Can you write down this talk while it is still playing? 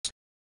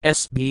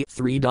SB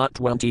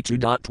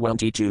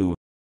 3.22.22.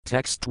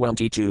 Text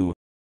 22.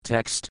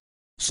 Text.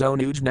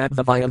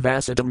 Sonujnadvavaya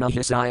vasitam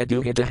nahisaya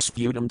duhita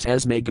sputum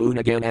tesme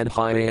gunagan and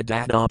hyaya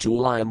dada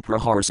tulayam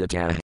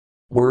praharsita.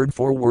 Word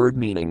for word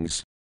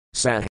meanings.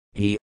 Sah,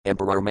 he,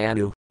 Emperor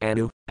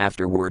Anu,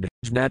 afterward,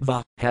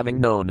 Jnadva, having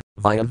known,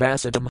 via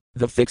Vasitam,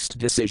 the fixed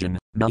decision,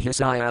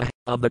 Mahisaya,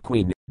 of the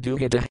queen,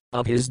 Duhita,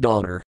 of his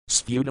daughter,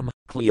 Sputum,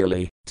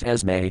 clearly,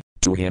 Tesme,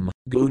 to him,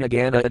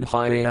 Gunagana and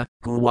Hyaya,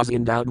 who was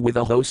endowed with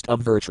a host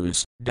of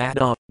virtues,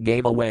 Dada,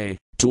 gave away,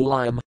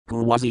 Tulayam,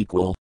 who was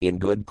equal, in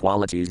good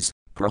qualities,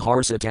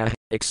 Praharsita,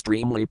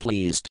 extremely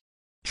pleased.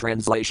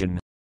 Translation.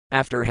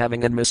 After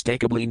having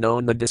unmistakably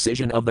known the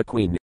decision of the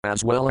queen,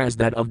 as well as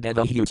that of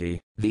Devahuti,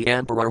 the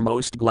emperor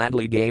most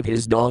gladly gave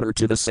his daughter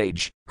to the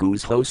sage,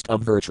 whose host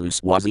of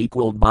virtues was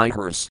equaled by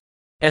hers.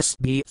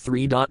 SB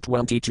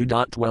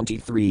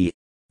 3.22.23.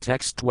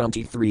 Text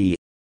 23.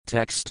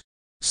 Text.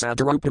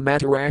 Sadarupa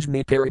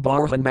Matarajni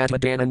Paribarhan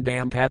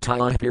Matadanandam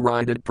Pataya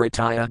Piridad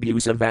Prataya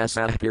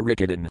Busavasah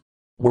Pirikadan.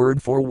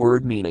 Word for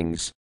word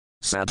meanings.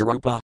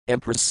 Sadarupa,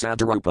 Empress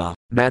Sadarupa,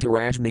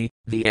 Matarajni,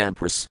 the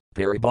Empress,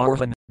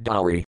 Paribarhan,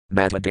 dowry,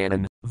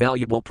 Matadanan,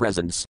 valuable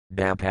presents,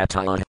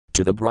 Dampataya,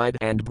 to the bride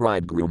and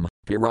bridegroom,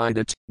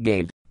 Piridat,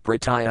 gave,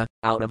 Prataya,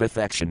 out of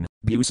affection,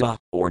 Busa,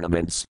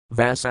 ornaments,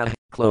 Vasa,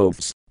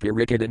 clothes,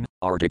 Pirikadan,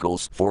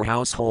 articles for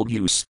household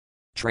use.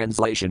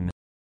 Translation.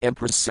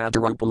 Empress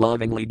Sadarupa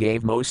lovingly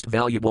gave most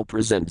valuable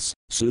presents,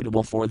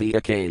 suitable for the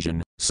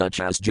occasion, such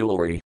as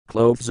jewelry,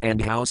 clothes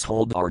and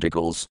household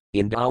articles,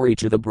 in dowry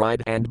to the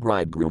bride and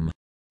bridegroom.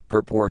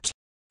 Purport.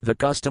 The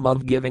custom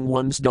of giving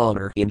one's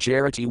daughter in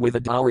charity with a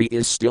dowry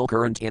is still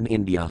current in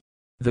India.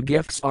 The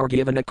gifts are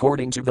given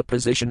according to the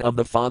position of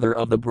the father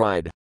of the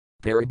bride.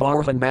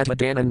 Paribarhan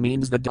Matadanan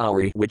means the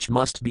dowry which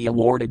must be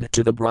awarded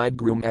to the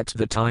bridegroom at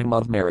the time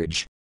of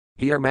marriage.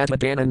 Here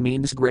Matadanan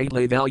means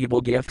greatly valuable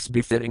gifts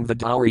befitting the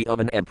dowry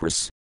of an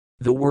empress.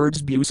 The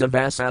words Busa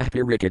Vasah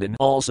Pirikadan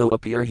also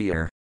appear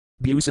here.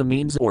 Busa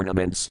means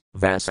ornaments,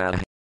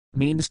 Vasah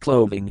means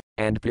clothing,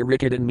 and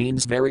Pirikadan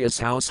means various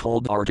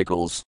household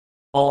articles.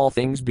 All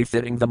things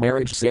befitting the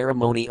marriage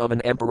ceremony of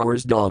an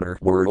emperor's daughter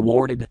were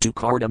awarded to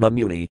Kardama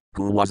Muni,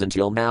 who was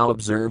until now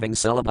observing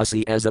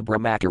celibacy as a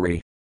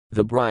brahmachari.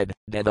 The bride,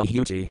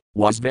 Devahuti,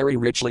 was very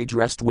richly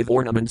dressed with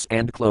ornaments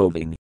and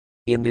clothing.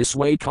 In this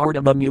way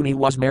Kardama Muni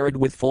was married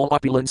with full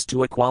opulence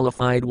to a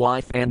qualified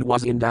wife and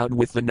was endowed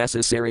with the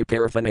necessary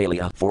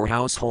paraphernalia for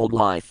household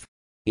life.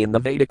 In the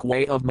Vedic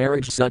way of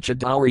marriage such a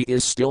dowry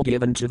is still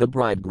given to the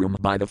bridegroom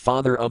by the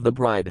father of the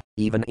bride.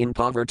 Even in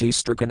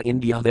poverty-stricken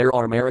India there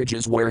are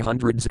marriages where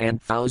hundreds and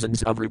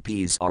thousands of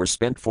rupees are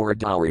spent for a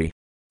dowry.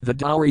 The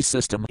dowry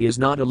system is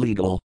not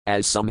illegal,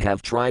 as some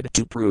have tried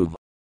to prove.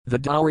 The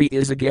dowry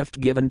is a gift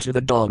given to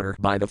the daughter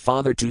by the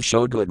father to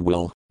show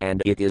goodwill,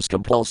 and it is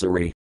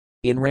compulsory.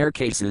 In rare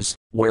cases,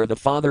 where the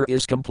father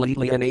is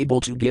completely unable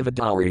to give a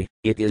dowry,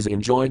 it is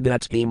enjoined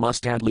that he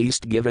must at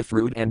least give a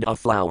fruit and a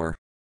flower.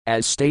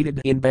 As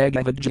stated in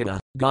Bhagavad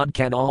Gita, God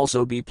can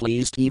also be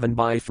pleased even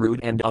by fruit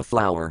and a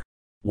flower.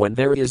 When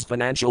there is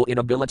financial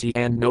inability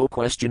and no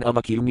question of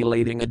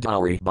accumulating a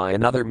dowry by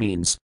another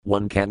means,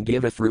 one can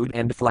give a fruit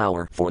and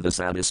flower for the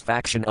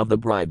satisfaction of the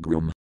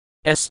bridegroom.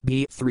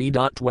 SB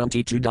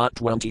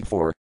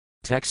 3.22.24.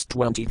 Text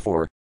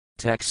 24.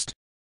 Text.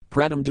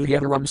 Pradam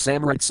duhiram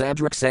samrat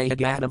sadraksaya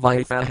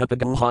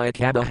gadavaifahapaguhaya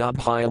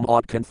kabahubhyam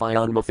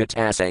otkanphayan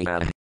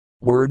mafitasaya.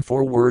 Word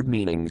for word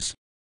meanings.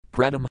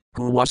 Pradam,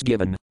 who was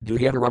given,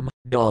 duhiram,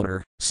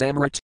 daughter,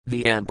 Samrat,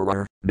 the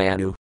emperor,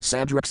 Manu,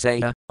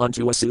 Sadraksaya,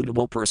 unto a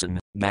suitable person,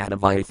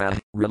 Gadavaifa,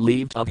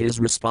 relieved of his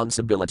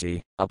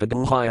responsibility,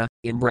 Apaguhaya,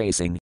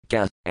 embracing,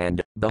 Ka,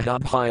 and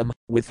Bahubhyam,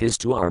 with his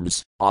two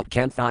arms,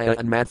 Otkanthaya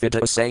and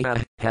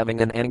Matfitasaya,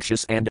 having an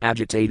anxious and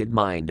agitated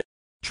mind.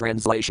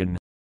 Translation.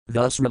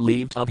 Thus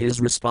relieved of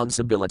his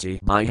responsibility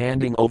by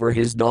handing over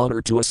his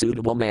daughter to a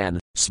suitable man,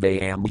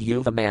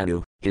 Svayambhuva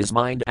Manu, his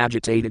mind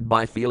agitated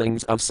by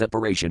feelings of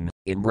separation,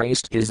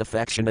 embraced his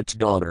affectionate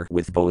daughter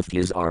with both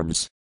his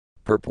arms.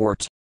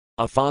 Purport.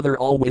 A father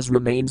always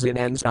remains in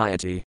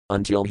anxiety,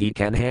 until he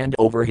can hand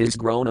over his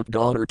grown-up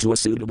daughter to a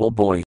suitable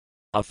boy.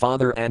 A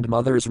father and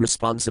mother's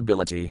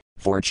responsibility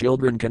for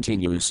children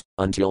continues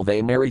until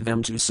they marry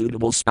them to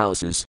suitable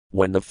spouses.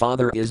 When the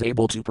father is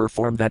able to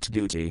perform that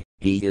duty,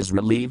 he is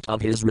relieved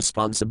of his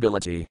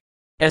responsibility.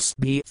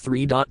 SB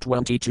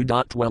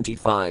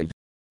 3.22.25.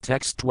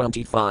 Text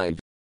 25.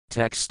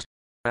 Text.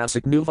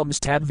 Asiknuvams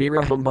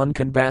tadviraham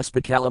munkan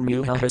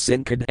baspakalamuha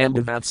hasinkad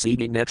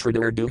ambavatsidi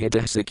netradar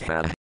duhita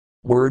sikha.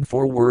 Word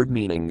for word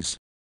meanings.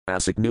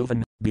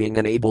 Asiknuvan, being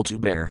unable to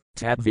bear,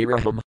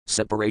 tadviraham,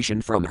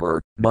 separation from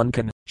her,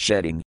 munkan,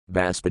 shedding,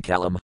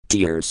 baspakalam,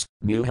 tears,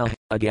 muha,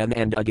 again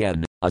and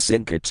again,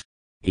 asinkat.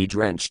 He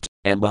drenched,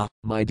 Amba,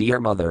 my dear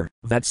mother,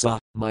 Vatsa,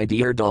 my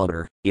dear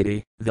daughter,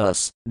 Iti,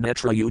 thus,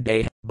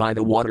 Netrayude, by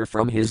the water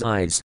from his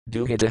eyes,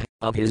 Duhita,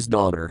 of his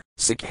daughter,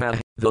 Sikha,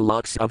 the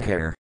locks of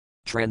hair.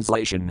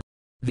 Translation.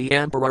 The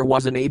emperor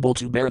was unable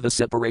to bear the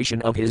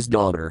separation of his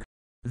daughter.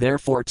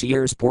 Therefore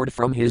tears poured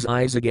from his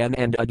eyes again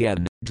and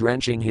again,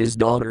 drenching his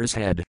daughter's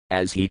head,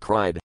 as he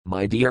cried,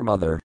 "My dear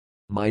mother!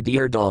 My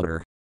dear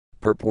daughter!"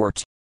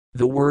 Purport.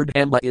 The word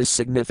Emma is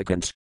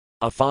significant.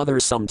 A father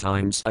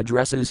sometimes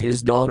addresses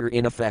his daughter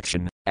in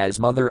affection, as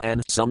mother,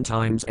 and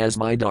sometimes as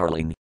my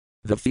darling.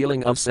 The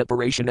feeling of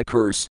separation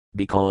occurs,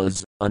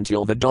 because,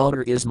 until the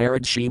daughter is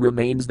married she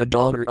remains the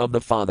daughter of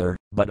the father,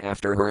 but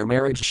after her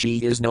marriage she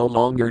is no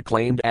longer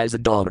claimed as a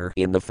daughter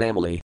in the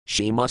family,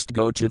 she must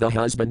go to the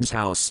husband's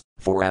house,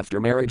 for after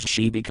marriage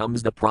she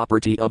becomes the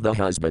property of the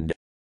husband.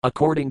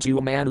 According to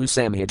Manu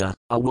Samhita,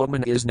 a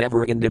woman is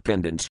never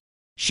independent.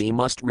 She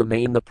must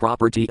remain the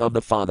property of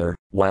the father,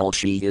 while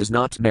she is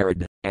not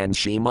married, and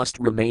she must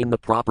remain the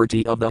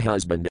property of the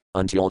husband,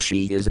 until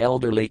she is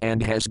elderly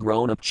and has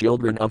grown-up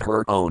children of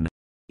her own.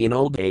 In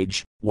old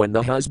age, when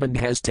the husband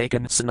has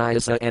taken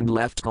sannyasa and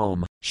left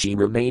home, she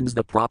remains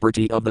the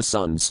property of the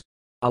sons.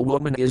 A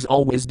woman is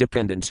always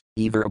dependent,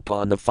 either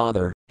upon the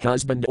father,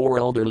 husband or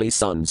elderly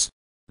sons.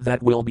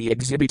 That will be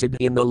exhibited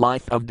in the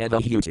life of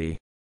Devahuti.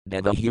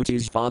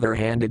 Devahuti's father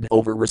handed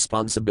over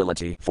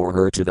responsibility for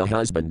her to the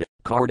husband,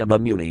 Kardama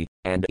Muni,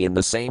 and in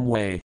the same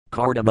way,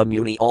 Kardama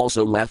Muni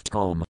also left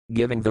home,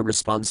 giving the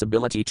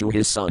responsibility to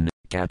his son,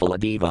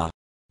 Kapiladeva.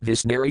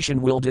 This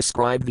narration will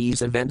describe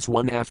these events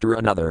one after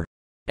another.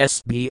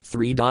 SB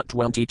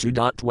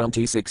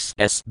 3.22.26,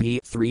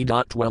 SB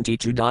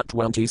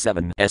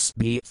 3.22.27,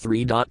 SB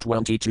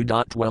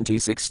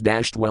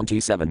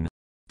 3.22.26-27.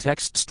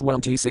 Texts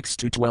 26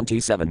 to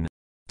 27.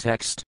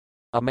 Text.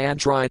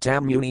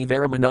 Amadtritam muni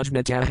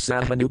varamanujnatah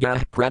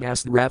sahanugah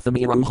pradas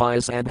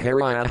rathamiruhis and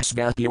hariah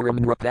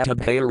svathiram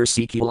rapatabhayar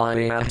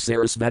sikulayah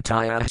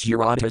sarasvatayah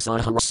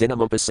jiratasahar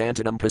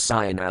cinemapasantanam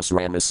pasayanas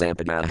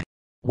ramasampadah.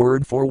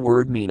 Word for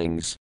word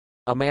meanings.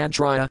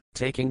 Amadtriya,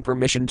 taking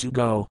permission to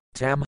go,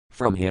 tam,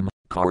 from him,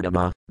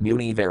 Kardama,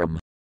 muni varam.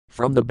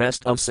 From the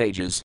best of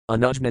sages,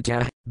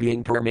 anujnatah,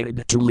 being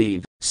permitted to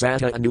leave,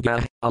 Sata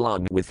Anuga,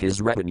 along with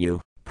his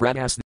retinue,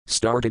 Pradas,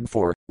 started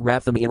for,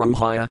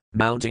 Rathamiruhaya,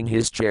 mounting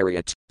his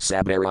chariot,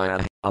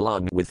 Sabaraya,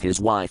 along with his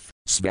wife,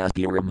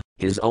 Svathiram,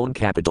 his own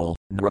capital,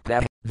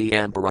 Nrapa, the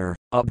emperor,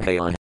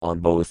 Abhaya, on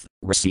both,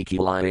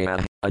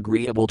 Rasikulaya,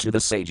 agreeable to the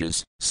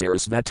sages,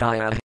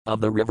 Sarasvataya,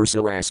 of the river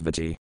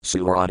Sarasvati,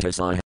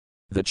 Suratasaya,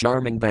 the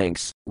charming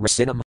banks,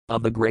 Rasinam,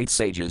 of the great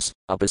sages,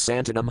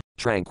 Upasantanam,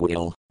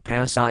 tranquil,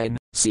 Pasayan,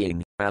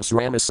 seeing,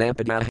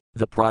 Asramasampada,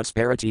 the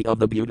prosperity of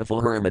the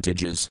beautiful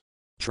hermitages.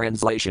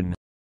 Translation.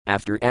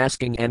 After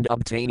asking and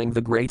obtaining the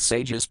great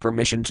sage's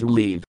permission to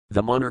leave,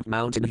 the monarch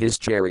mounted his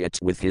chariot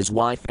with his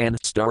wife and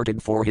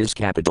started for his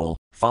capital,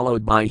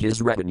 followed by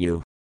his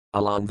retinue.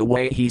 Along the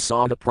way he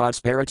saw the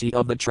prosperity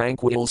of the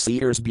tranquil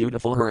seers'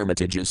 beautiful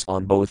hermitages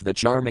on both the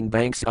charming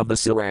banks of the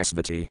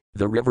Sarasvati,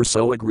 the river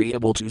so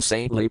agreeable to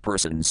saintly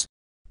persons.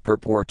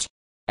 Purport.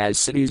 As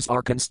cities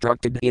are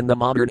constructed in the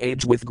modern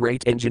age with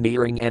great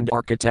engineering and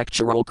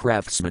architectural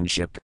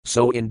craftsmanship,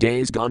 so in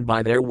days gone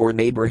by there were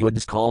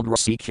neighborhoods called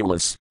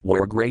Rasikulas,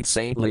 where great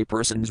saintly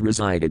persons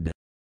resided.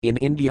 In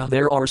India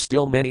there are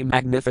still many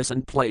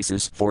magnificent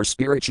places for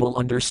spiritual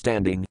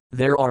understanding.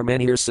 There are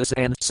many Rasas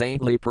and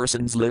saintly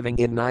persons living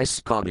in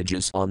nice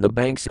cottages on the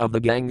banks of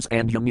the Ganges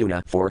and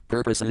Yamuna for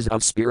purposes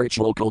of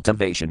spiritual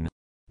cultivation.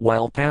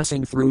 While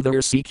passing through the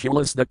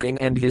Rasikulas, the king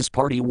and his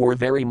party were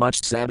very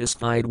much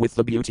satisfied with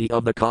the beauty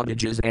of the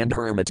cottages and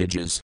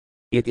hermitages.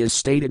 It is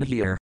stated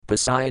here,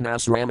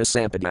 Pasayanas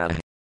Ramasampada.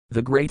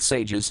 The great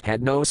sages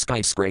had no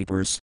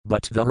skyscrapers,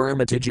 but the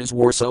hermitages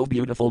were so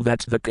beautiful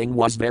that the king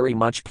was very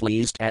much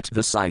pleased at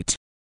the sight.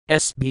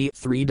 SB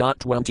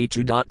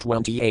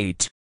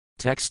 3.22.28.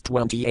 Text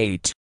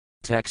 28.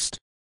 Text.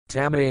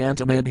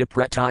 Tamayantamandya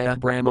prataya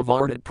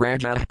brahmavartat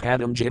prajah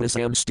padam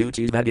jinasam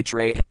stuti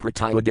vaditre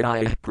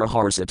pratayadaya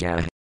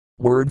praharsata.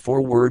 Word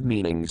for word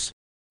meanings.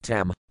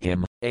 Tam,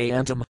 him,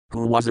 Ayantam,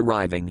 who was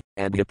arriving,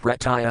 and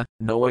Prataya,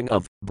 knowing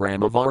of,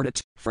 Brahmavartat,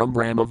 from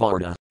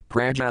Brahmavarta,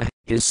 Prajah,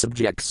 his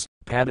subjects,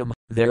 Padam,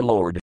 their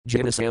lord,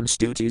 Jinasam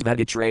stutis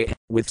vaditre,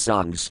 with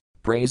songs,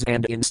 praise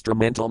and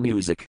instrumental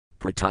music,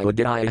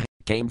 Pratayadaya,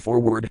 came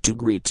forward to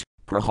greet,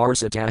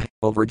 Praharsata,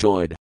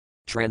 overjoyed.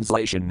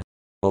 Translation.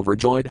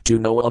 Overjoyed to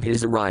know of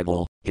his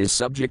arrival, his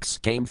subjects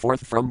came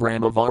forth from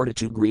Brahmavarta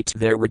to greet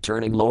their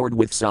returning lord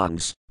with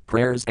songs,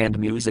 prayers and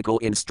musical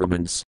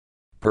instruments.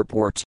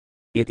 Purport.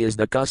 It is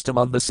the custom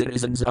of the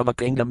citizens of a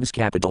kingdom's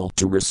capital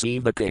to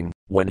receive the king,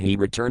 when he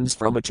returns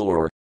from a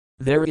tour.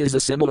 There is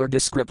a similar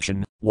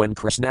description, when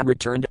Krishna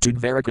returned to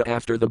Dvaraka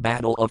after the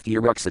battle of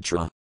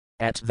Kurukshetra.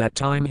 At that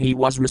time he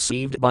was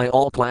received by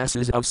all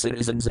classes of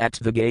citizens at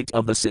the gate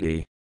of the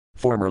city.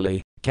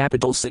 Formerly,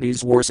 capital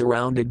cities were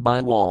surrounded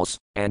by walls,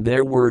 and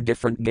there were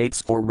different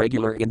gates for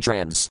regular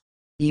entrance.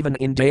 Even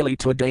in Delhi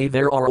today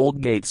there are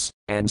old gates,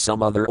 and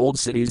some other old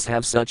cities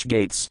have such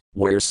gates,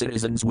 where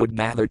citizens would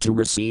gather to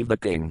receive the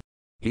king.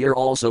 Here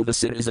also the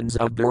citizens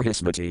of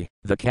Brihaspati,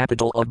 the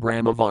capital of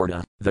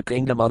Brahmavarta, the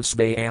kingdom of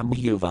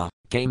Svayambhuva,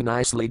 came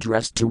nicely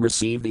dressed to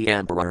receive the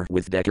emperor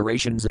with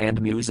decorations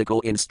and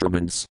musical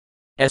instruments.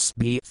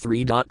 SB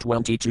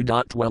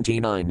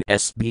 3.22.29,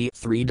 SB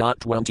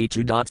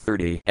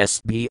 3.22.30,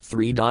 SB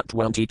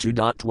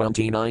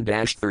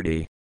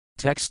 3.22.29-30.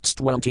 Texts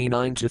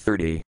 29 to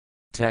 30.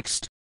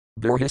 Text.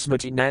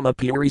 Burhismati nama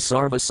puri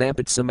sarva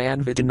sampat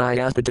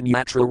samanvitanayapatan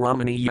yatra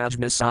ramani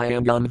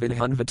yajnasayam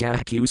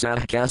vidhanvatah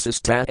kusah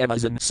kasista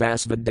evazan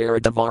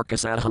sasvadarada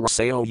varkasahar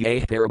sayo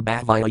ye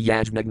parabhavaya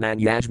yajnagnan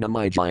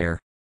yajnamijayar.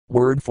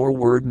 Word for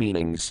word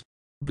meanings.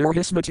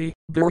 Burhismati,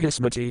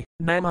 Burhismati,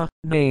 nama,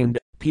 named,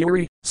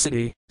 Puri,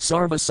 city,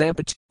 Sarva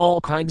Sampat,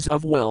 all kinds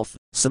of wealth,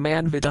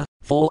 Samanvita,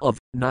 full of,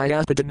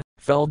 Nyapadan,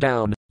 fell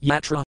down,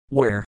 Yatra,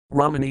 where,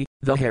 Ramani,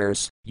 the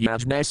hairs,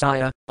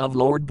 Yajnasaya, of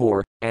Lord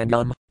Bor, and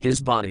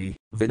his body,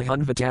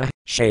 Vidhanvata,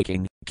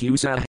 shaking,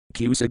 Kusa,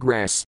 Kusa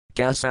grass,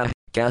 Kasa,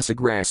 Kasa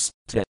grass,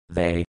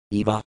 they,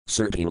 Eva,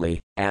 certainly,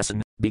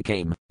 Asan,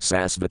 became,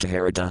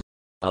 Sasvataharata,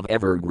 of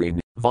evergreen,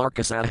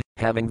 Varkasa,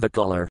 having the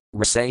color,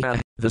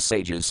 Rasaya, the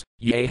sages,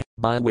 yea,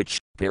 by which,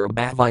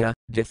 Parabhavaya,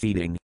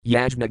 defeating,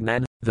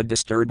 Yajnagnan, the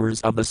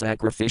disturbers of the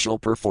sacrificial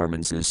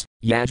performances,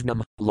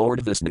 Yajnam,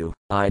 Lord Vishnu,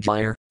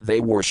 Ijayar, they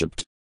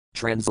worshipped.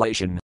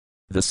 Translation.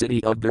 The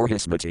city of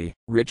Burhismati,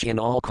 rich in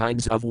all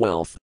kinds of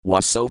wealth,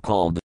 was so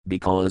called,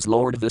 because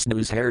Lord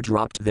Vishnu's hair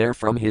dropped there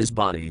from his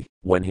body,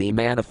 when he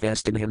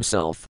manifested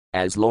himself,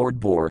 as Lord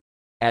Bor.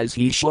 As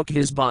he shook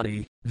his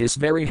body, this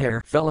very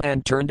hair fell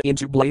and turned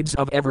into blades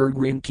of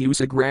evergreen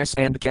kusa grass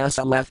and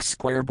kasa left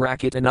square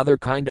bracket another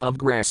kind of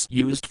grass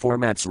used for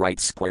mats right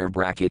square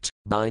bracket,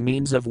 by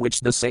means of which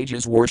the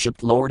sages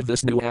worshipped Lord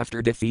Vishnu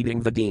after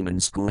defeating the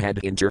demons who had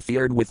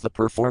interfered with the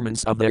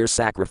performance of their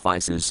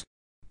sacrifices.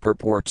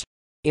 Purport.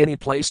 Any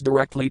place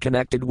directly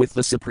connected with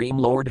the Supreme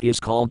Lord is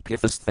called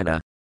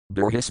Pithasthana.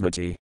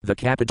 Burhismati, the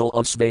capital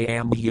of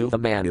Svayambhuva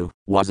Manu,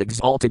 was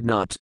exalted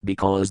not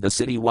because the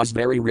city was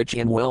very rich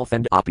in wealth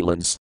and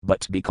opulence,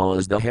 but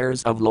because the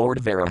hairs of Lord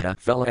Varaha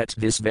fell at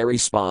this very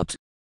spot.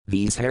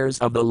 These hairs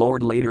of the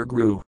Lord later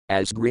grew,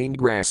 as green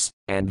grass,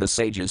 and the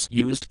sages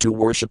used to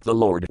worship the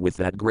Lord with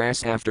that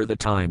grass after the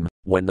time,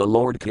 when the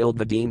Lord killed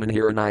the demon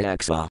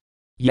Hiranyaksha.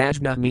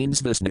 Yajna means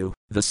Vishnu,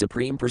 the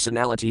Supreme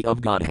Personality of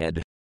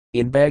Godhead.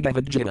 In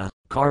Bhagavad Gita,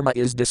 karma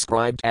is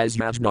described as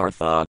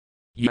Yajnartha.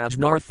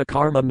 Yajnartha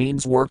karma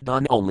means work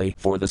done only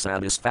for the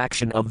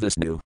satisfaction of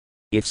Vishnu.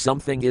 If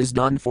something is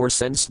done for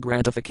sense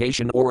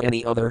gratification or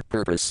any other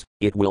purpose,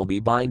 it will be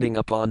binding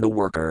upon the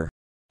worker.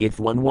 If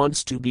one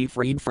wants to be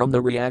freed from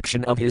the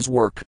reaction of his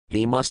work,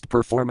 he must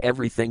perform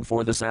everything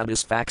for the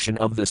satisfaction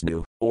of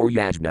Vishnu, or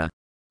Yajna.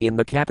 In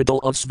the capital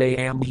of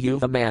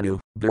Svayambhuva Manu,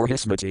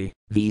 Burhismati,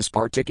 these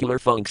particular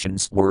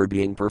functions were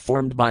being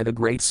performed by the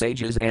great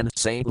sages and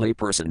saintly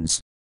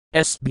persons.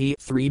 SB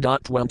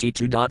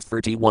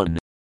 3.22.31.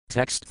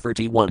 Text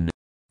 31.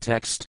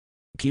 Text.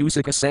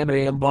 Kusika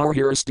samayam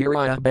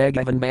barhirastiraya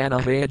bhagavan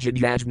manahayajid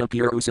yajna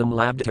purusam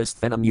labdhas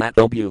thanam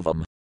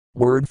yatobhuvam.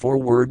 Word for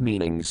word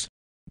meanings.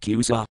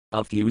 Kusa,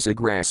 of kusa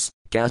grass,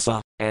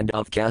 kasa, and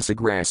of kasa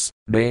grass,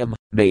 mayam,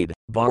 made,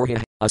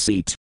 barha, a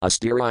seat,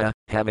 astiraya,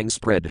 having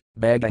spread,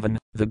 bhagavan,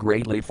 the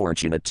greatly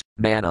fortunate,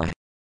 mana.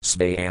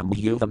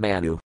 Svayambhuva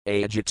Manu,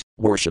 Ajit,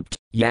 worshipped,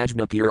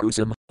 Yajna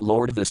Purusam,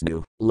 Lord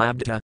Vishnu,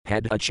 Labdha,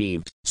 had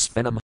achieved,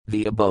 Sphenam,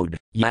 the abode,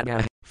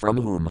 Yana, from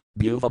whom,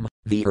 Bhuvam,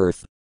 the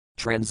earth.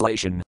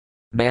 Translation.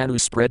 Manu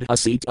spread a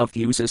seat of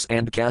Kusis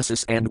and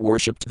Kasis and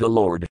worshipped the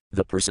Lord,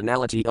 the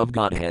personality of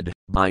Godhead,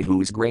 by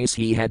whose grace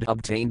he had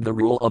obtained the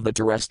rule of the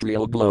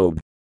terrestrial globe.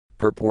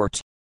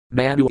 Purport.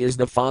 Manu is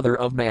the father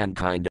of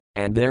mankind,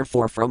 and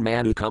therefore from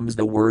Manu comes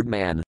the word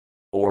man.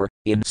 Or,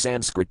 in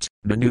Sanskrit,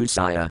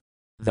 Manusaya.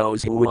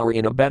 Those who are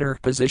in a better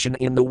position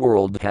in the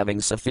world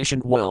having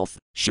sufficient wealth,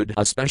 should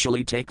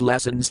especially take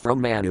lessons from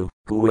Manu,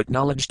 who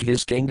acknowledged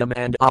his kingdom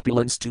and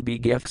opulence to be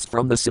gifts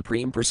from the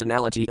Supreme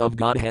Personality of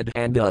Godhead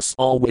and thus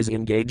always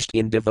engaged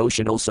in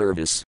devotional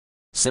service.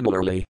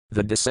 Similarly,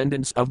 the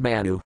descendants of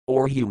Manu,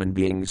 or human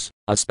beings,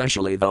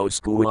 especially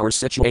those who are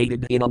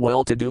situated in a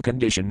well-to-do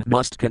condition,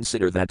 must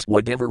consider that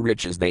whatever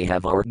riches they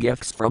have are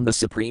gifts from the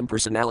Supreme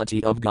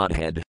Personality of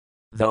Godhead.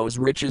 Those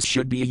riches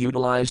should be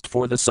utilized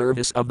for the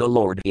service of the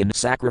Lord in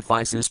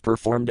sacrifices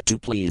performed to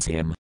please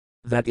Him.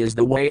 That is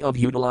the way of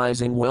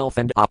utilizing wealth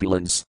and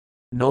opulence.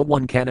 No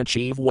one can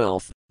achieve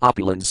wealth,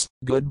 opulence,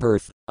 good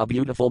birth, a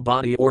beautiful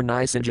body or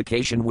nice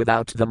education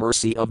without the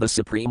mercy of the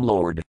Supreme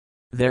Lord.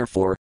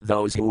 Therefore,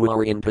 those who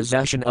are in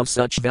possession of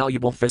such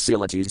valuable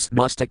facilities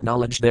must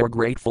acknowledge their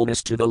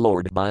gratefulness to the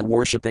Lord by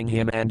worshipping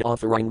Him and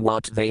offering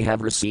what they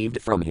have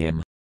received from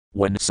Him.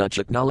 When such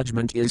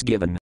acknowledgement is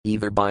given,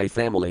 either by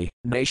family,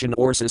 nation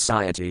or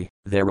society,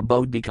 their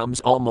abode becomes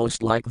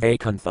almost like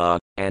Vaikuntha,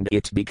 and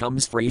it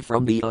becomes free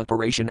from the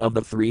operation of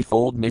the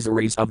threefold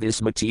miseries of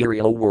this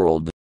material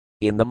world.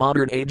 In the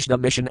modern age, the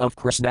mission of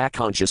Krishna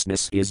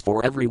consciousness is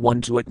for everyone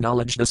to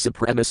acknowledge the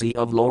supremacy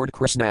of Lord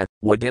Krishna.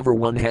 Whatever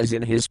one has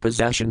in his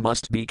possession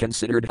must be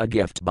considered a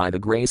gift by the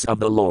grace of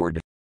the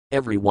Lord.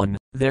 Everyone,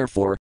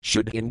 therefore,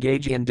 should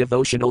engage in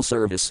devotional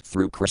service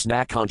through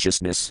Krishna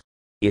consciousness.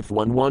 If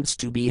one wants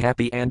to be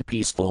happy and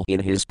peaceful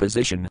in his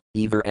position,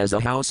 either as a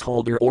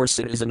householder or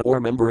citizen or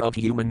member of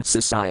human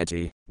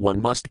society,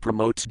 one must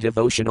promote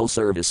devotional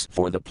service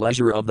for the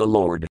pleasure of the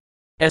Lord.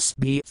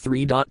 SB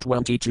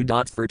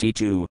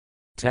 3.22.32.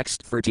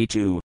 Text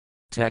 32.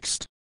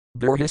 Text.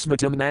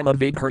 Burhismatam nama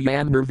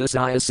vigharyam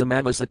nirvisaya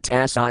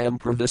samavasattasayam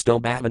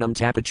pravisto bhavanam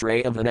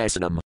tapatraya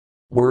vanasanam.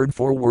 Word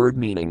for word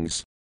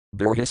meanings.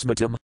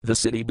 Burhismatam, the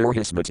city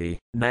Burhismati,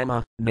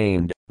 Nama,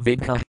 named,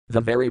 Vigha, the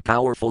very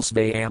powerful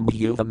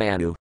Svayambhuva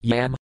Manu,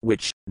 Yam,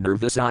 which,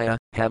 Nirvisaya,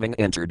 having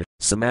entered,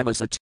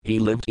 Samavasat, he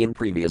lived in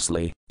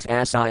previously,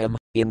 Tasayam,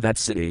 in that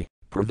city,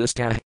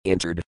 Pravista,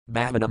 entered,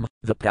 Bhavanam,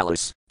 the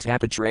palace,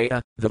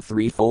 Tapatraya, the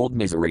threefold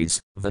miseries,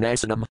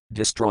 Vanasanam,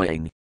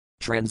 destroying.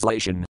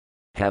 Translation.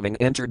 Having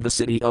entered the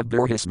city of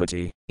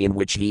Burhismati, in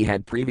which he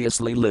had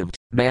previously lived,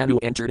 Manu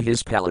entered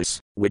his palace,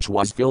 which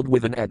was filled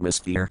with an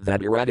atmosphere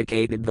that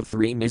eradicated the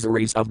three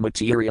miseries of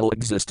material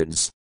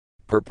existence.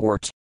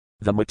 Purport.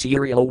 The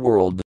material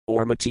world,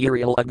 or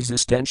material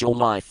existential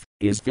life,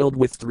 is filled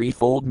with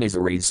threefold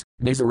miseries: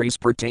 miseries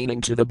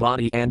pertaining to the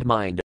body and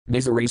mind,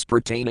 miseries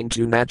pertaining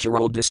to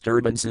natural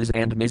disturbances,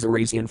 and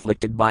miseries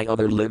inflicted by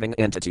other living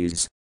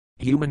entities.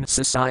 Human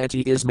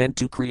society is meant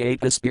to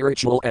create a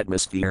spiritual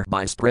atmosphere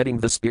by spreading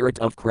the spirit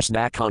of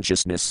Krishna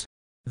consciousness.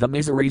 The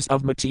miseries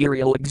of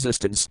material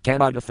existence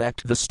cannot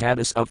affect the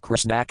status of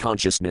Krishna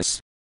consciousness.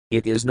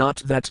 It is not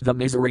that the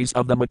miseries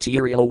of the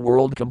material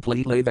world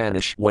completely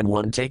vanish when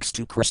one takes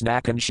to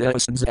Krishna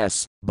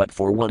consciousness, but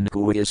for one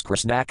who is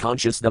Krishna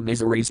conscious, the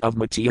miseries of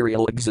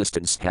material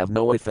existence have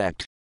no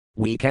effect.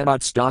 We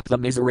cannot stop the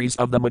miseries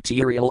of the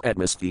material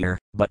atmosphere,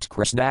 but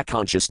Krishna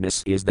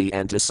consciousness is the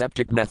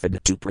antiseptic method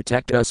to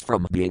protect us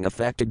from being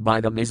affected by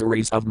the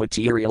miseries of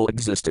material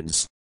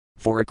existence.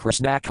 For a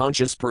Krishna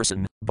conscious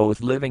person,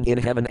 both living in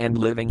heaven and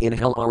living in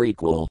hell are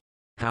equal.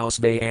 How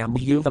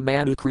Svayambhuva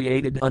Manu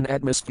created an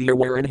atmosphere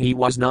wherein he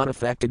was not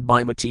affected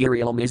by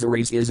material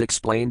miseries is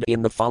explained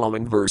in the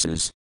following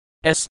verses.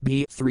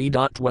 SB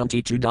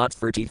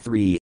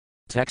 3.22.33.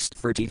 Text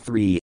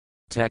 33.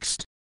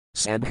 Text.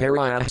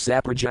 Sadharayah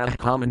saprajah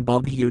kaman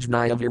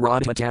bubhujnaya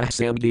viradhatah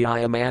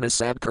samdhyaya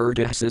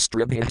manasabkurtah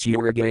sistribhah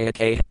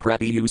uragayakah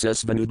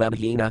prapiyusas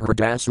vanubabhina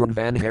hridasran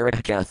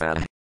vanharah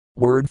katha.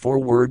 Word for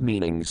word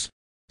meanings.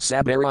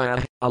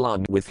 Sabaraya,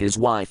 along with his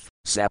wife,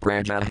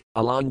 Sapraja,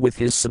 along with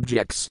his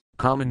subjects,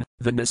 common,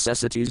 the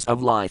necessities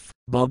of life,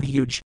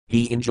 Bubhuj,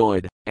 he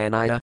enjoyed,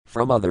 Anaya,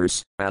 from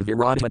others,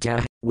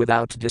 Aviradhata,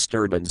 without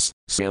disturbance,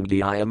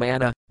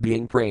 Samdhyayamana,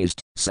 being praised,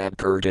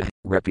 Sabkurta,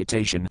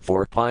 reputation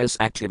for pious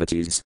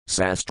activities,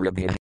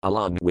 Sastrabhya,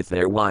 along with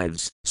their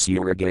wives,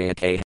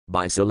 Suragayake,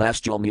 by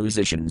celestial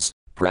musicians,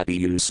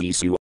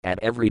 Prapiyusisu, at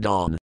every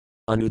dawn.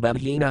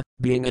 Anubabhina,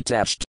 being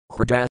attached,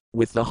 Hrida,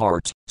 with the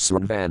heart,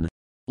 Sranvan,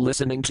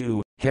 listening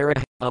to,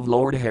 Hara, of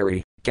Lord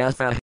Hari,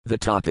 Katha, the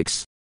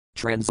topics.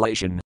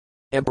 Translation.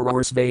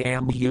 Emperor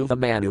Svayambhuva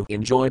Manu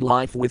enjoyed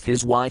life with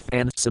his wife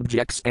and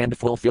subjects and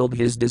fulfilled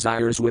his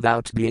desires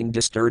without being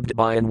disturbed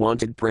by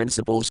unwanted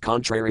principles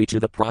contrary to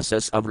the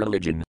process of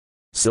religion.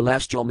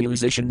 Celestial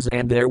musicians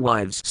and their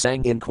wives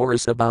sang in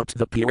chorus about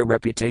the pure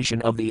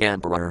reputation of the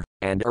emperor,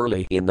 and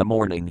early in the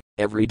morning,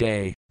 every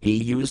day, he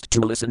used to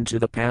listen to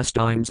the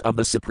pastimes of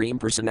the Supreme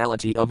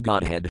Personality of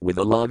Godhead with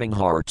a loving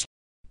heart.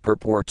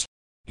 Purport.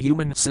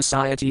 Human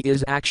society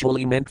is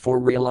actually meant for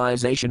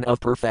realization of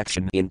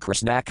perfection in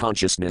Krishna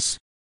consciousness.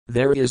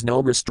 There is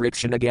no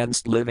restriction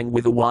against living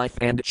with a wife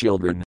and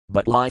children,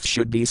 but life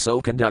should be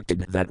so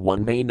conducted that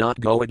one may not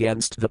go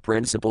against the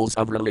principles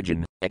of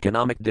religion,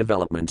 economic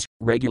development,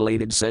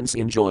 regulated sense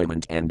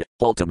enjoyment, and,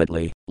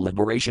 ultimately,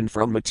 liberation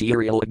from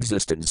material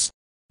existence.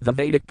 The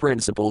Vedic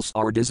principles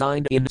are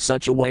designed in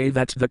such a way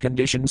that the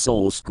conditioned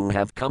souls who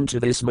have come to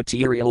this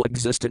material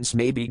existence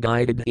may be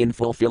guided in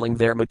fulfilling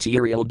their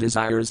material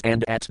desires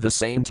and at the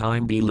same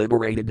time be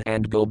liberated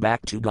and go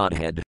back to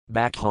Godhead,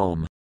 back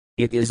home.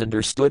 It is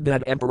understood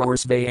that Emperor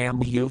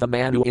Svayambhuva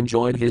Manu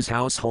enjoyed his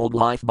household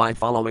life by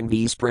following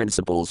these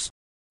principles.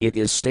 It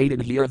is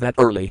stated here that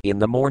early in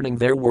the morning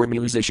there were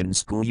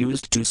musicians who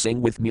used to sing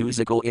with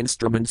musical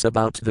instruments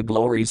about the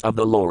glories of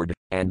the Lord,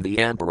 and the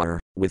emperor,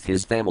 with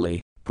his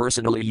family,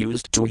 personally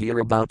used to hear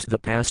about the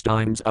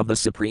pastimes of the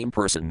Supreme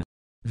Person.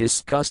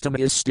 This custom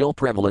is still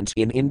prevalent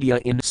in India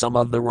in some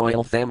of the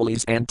royal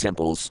families and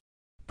temples.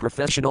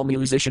 Professional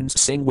musicians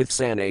sing with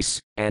sannasis,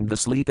 and the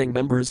sleeping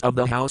members of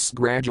the house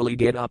gradually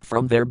get up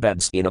from their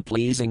beds in a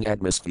pleasing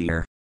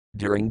atmosphere.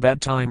 During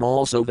bedtime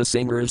also the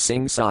singers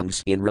sing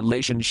songs in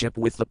relationship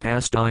with the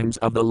pastimes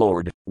of the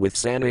Lord, with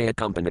sanna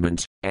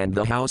accompaniment, and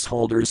the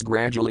householders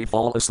gradually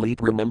fall asleep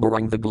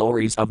remembering the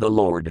glories of the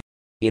Lord.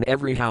 In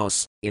every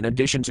house, in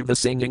addition to the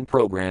singing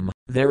program,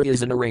 there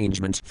is an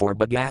arrangement for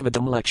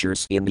Bhagavatam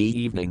lectures in the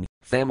evening.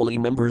 Family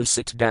members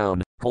sit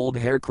down, hold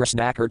Hare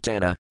Krishna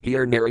Kirtana,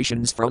 hear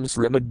narrations from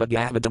Srimad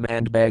Bhagavatam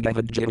and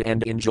Bhagavad Gita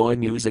and enjoy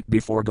music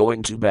before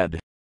going to bed.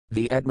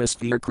 The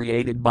atmosphere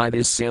created by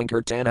this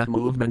Sankirtana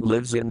movement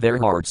lives in their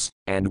hearts,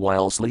 and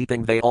while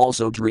sleeping they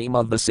also dream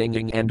of the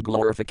singing and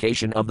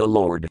glorification of the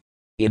Lord.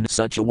 In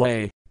such a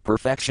way,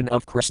 perfection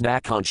of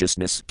Krishna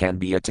consciousness can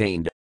be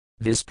attained.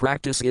 This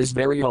practice is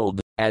very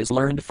old, as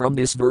learned from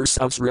this verse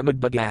of Srimad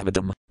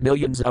Bhagavatam,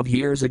 millions of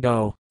years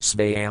ago.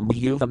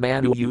 Swayambhuva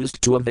Manu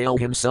used to avail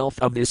himself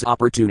of this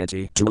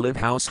opportunity to live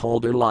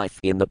householder life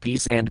in the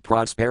peace and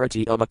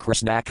prosperity of a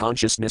Krishna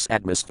consciousness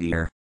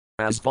atmosphere.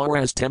 As far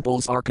as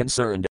temples are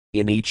concerned,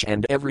 in each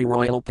and every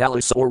royal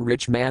palace or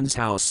rich man's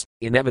house,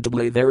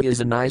 inevitably there is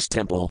a nice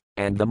temple,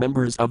 and the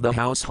members of the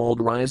household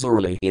rise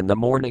early in the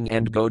morning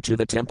and go to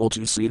the temple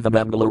to see the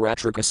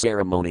Mangalatratika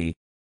ceremony.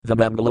 The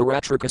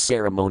Mangalatratika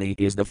ceremony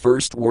is the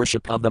first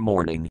worship of the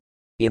morning.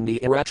 In the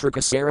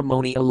Aratrika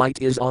ceremony, a light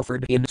is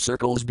offered in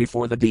circles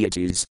before the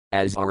deities,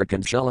 as are a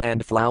conch shell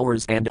and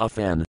flowers and a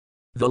fan.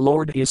 The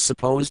Lord is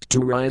supposed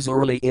to rise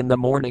early in the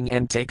morning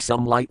and take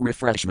some light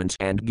refreshment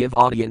and give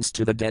audience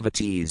to the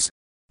devotees.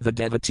 The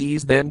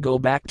devotees then go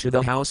back to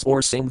the house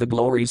or sing the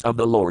glories of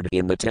the Lord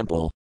in the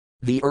temple.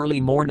 The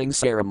early morning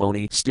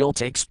ceremony still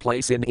takes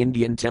place in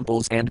Indian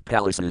temples and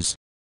palaces.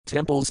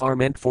 Temples are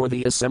meant for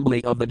the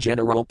assembly of the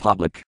general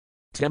public.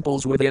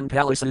 Temples within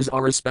palaces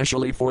are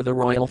especially for the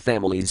royal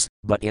families,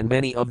 but in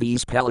many of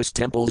these palace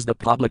temples the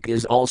public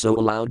is also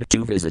allowed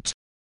to visit.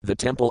 The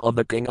temple of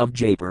the king of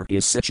Jaipur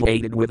is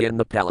situated within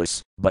the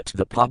palace, but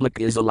the public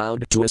is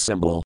allowed to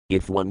assemble.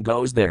 If one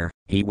goes there,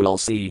 he will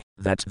see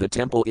that the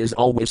temple is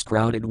always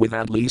crowded with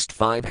at least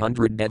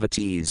 500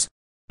 devotees.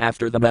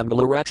 After the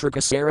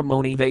Mangalatratika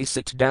ceremony, they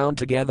sit down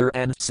together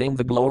and sing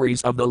the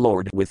glories of the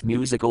Lord with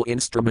musical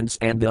instruments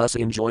and thus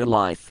enjoy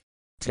life.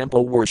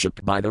 Temple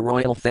worship by the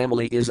royal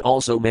family is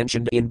also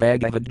mentioned in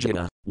Bhagavad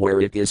Gita, where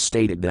it is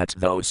stated that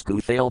those who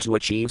fail to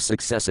achieve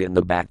success in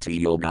the Bhakti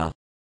Yoga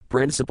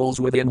principles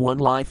within one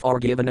life are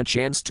given a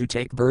chance to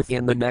take birth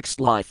in the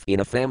next life in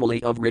a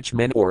family of rich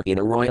men or in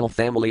a royal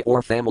family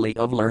or family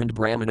of learned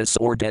brahmanas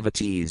or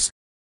devotees.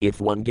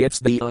 If one gets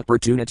the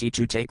opportunity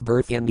to take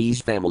birth in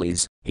these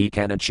families, he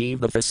can achieve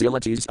the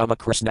facilities of a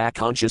Krishna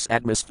conscious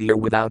atmosphere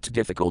without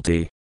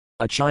difficulty.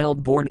 A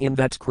child born in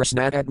that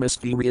Krishna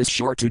atmosphere is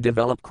sure to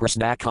develop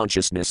Krishna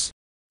consciousness.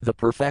 The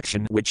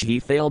perfection which he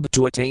failed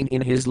to attain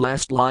in his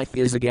last life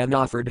is again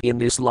offered in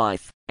this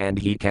life, and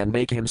he can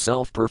make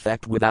himself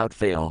perfect without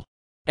fail.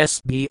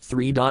 SB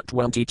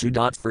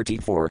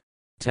 3.22.34.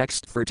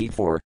 Text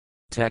 34.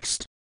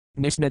 Text.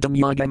 Nisnadam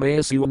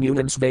yagamayasu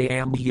munam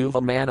svayam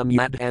yuva manam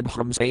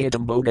yadadham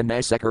sayadam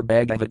bodhanesekar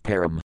bhagavat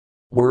param.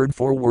 Word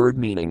for word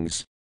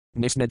meanings.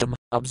 Nisnadam,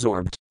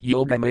 absorbed,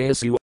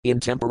 yogamayasu, in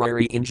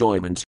temporary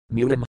enjoyment,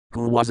 mutam,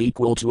 who was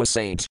equal to a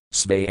saint,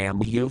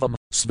 svayambhuva,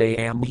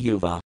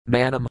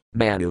 manam,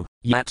 manu,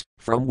 yet,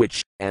 from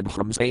which, and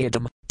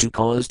sayadam, to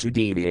cause to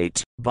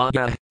deviate,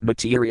 bhaga,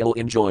 material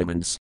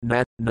enjoyments,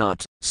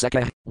 not,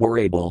 seka, were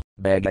able,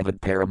 bhagavat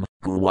param,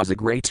 who was a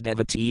great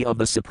devotee of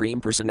the Supreme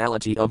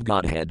Personality of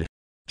Godhead.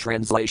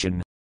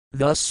 Translation.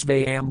 Thus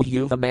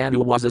Svayambhuva Manu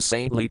was a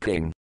saintly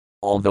king.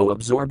 Although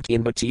absorbed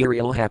in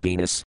material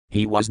happiness,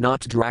 he was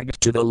not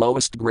dragged to the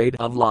lowest grade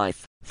of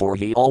life, for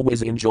he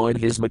always enjoyed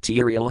his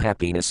material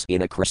happiness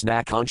in a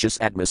Krishna conscious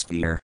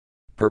atmosphere.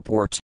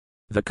 Purport.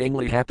 The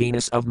kingly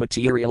happiness of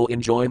material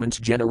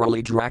enjoyment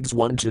generally drags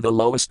one to the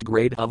lowest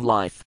grade of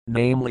life,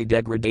 namely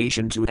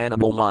degradation to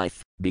animal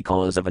life,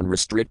 because of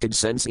unrestricted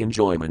sense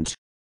enjoyment.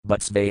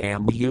 But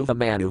Svayambhuva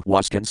Manu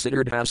was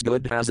considered as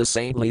good as a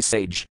saintly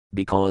sage,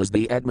 because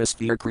the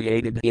atmosphere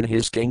created in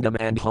his kingdom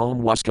and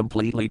home was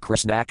completely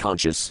Krishna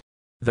conscious.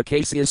 The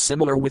case is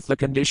similar with the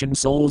conditioned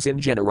souls in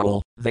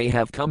general. They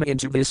have come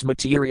into this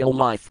material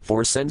life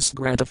for sense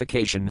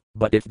gratification,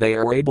 but if they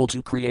are able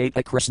to create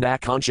a Krishna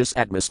conscious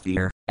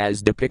atmosphere,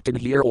 as depicted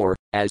here or,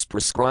 as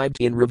prescribed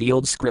in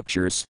revealed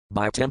scriptures,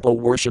 by temple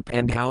worship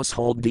and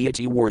household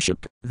deity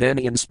worship, then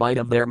in spite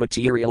of their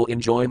material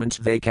enjoyment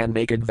they can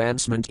make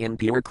advancement in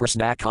pure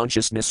Krishna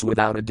consciousness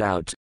without a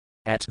doubt.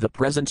 At the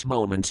present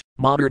moment,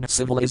 modern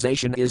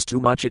civilization is too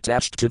much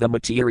attached to the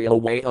material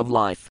way of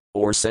life,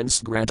 or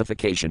sense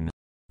gratification.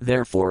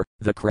 Therefore,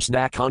 the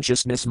Krishna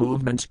consciousness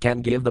movement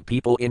can give the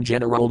people in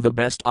general the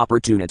best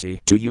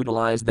opportunity to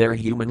utilize their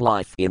human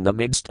life in the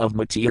midst of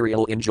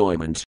material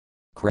enjoyment.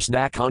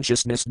 Krishna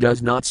consciousness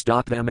does not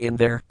stop them in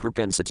their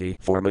propensity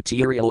for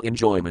material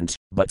enjoyment,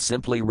 but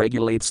simply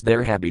regulates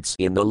their habits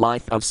in the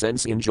life of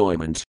sense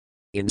enjoyment.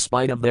 In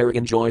spite of their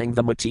enjoying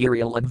the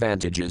material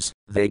advantages,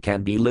 they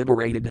can be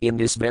liberated in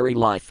this very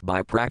life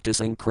by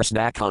practicing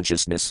Krishna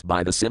consciousness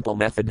by the simple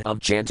method of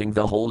chanting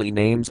the holy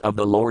names of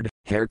the Lord,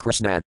 Hare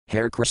Krishna,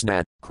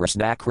 Krishna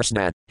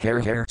Krishna,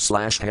 Hare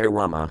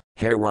Rama,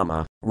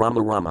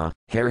 Rama Rama,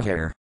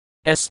 Hare.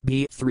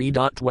 SB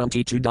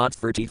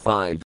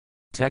 3.22.35.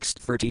 Text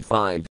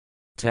 35.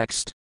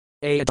 Text.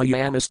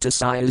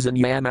 Ayatayamastasayas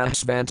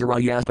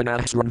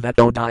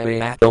yamasvantarayapanaxranveto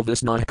diato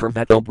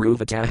visnakarveto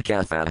bruvatah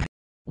katha.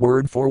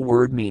 Word for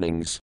word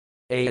meanings.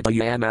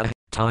 Ayatayama,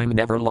 time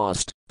never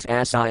lost,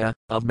 tasaya,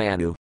 of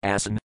Manu,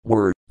 asan,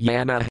 word,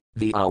 yama,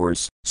 the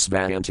hours,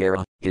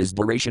 svayantara, his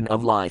duration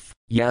of life,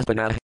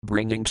 yapana,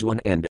 bringing to an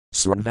end,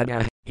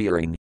 sranvata,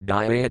 hearing,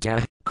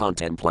 dhyata,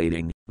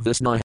 contemplating,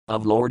 Vishnu,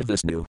 of Lord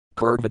Vishnu,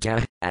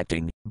 kurvata,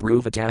 acting,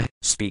 bruvata,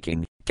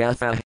 speaking,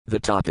 katha, the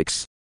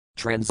topics.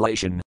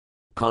 Translation.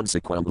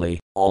 Consequently,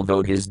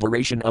 although his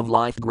duration of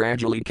life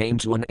gradually came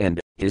to an end,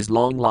 his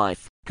long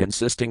life,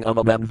 consisting of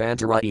a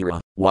Manvantara era,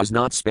 was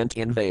not spent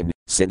in vain,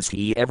 since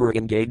he ever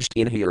engaged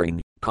in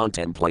hearing,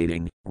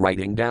 contemplating,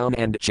 writing down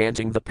and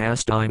chanting the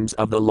pastimes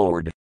of the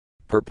Lord.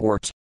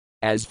 Purport.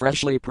 As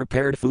freshly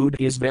prepared food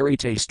is very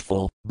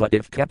tasteful, but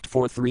if kept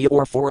for 3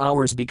 or 4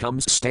 hours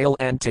becomes stale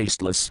and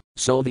tasteless,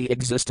 so the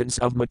existence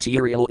of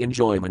material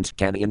enjoyment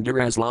can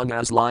endure as long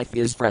as life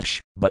is fresh,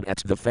 but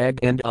at the fag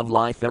end of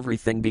life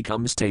everything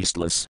becomes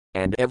tasteless,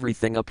 and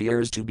everything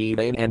appears to be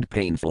vain and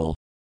painful.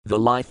 The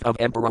life of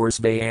Emperor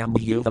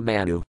Svayambhuva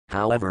Manu,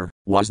 however,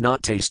 was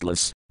not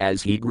tasteless.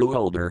 As he grew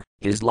older,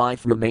 his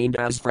life remained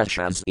as fresh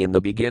as in the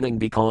beginning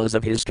because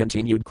of his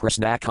continued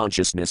Krishna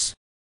consciousness.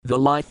 The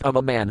life of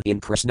a man in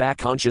Krishna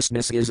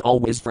consciousness is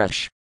always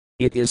fresh.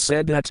 It is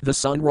said that the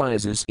sun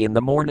rises in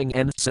the morning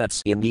and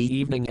sets in the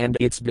evening, and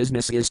its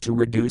business is to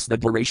reduce the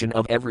duration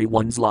of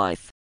everyone's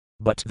life.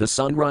 But the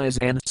sunrise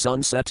and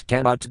sunset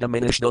cannot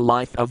diminish the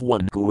life of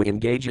one who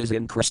engages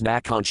in Krishna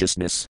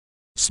consciousness.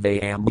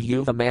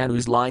 Svayambhuva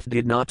Manu's life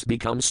did not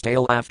become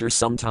stale after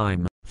some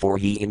time, for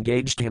he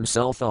engaged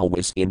himself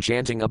always in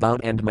chanting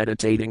about and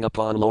meditating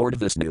upon Lord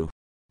Vishnu.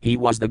 He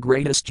was the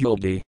greatest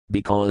yogi,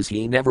 because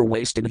he never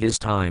wasted his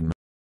time.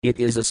 It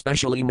is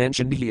especially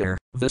mentioned here,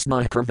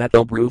 Vishnu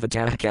Karveto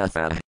Bruvatah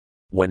Katha.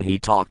 When he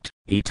talked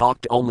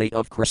only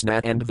of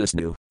Krishna and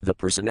Vishnu, the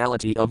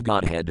personality of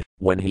Godhead.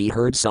 When he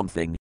heard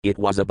something, it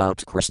was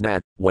about Krishna.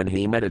 When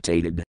he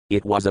meditated,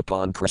 it was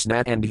upon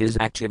Krishna and his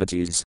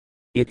activities.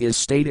 It is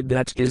stated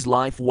that his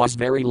life was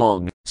very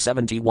long,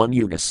 71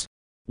 yugas.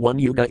 One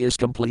yuga is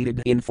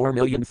completed in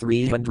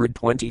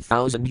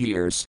 4,320,000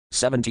 years.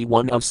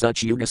 71 of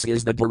such yugas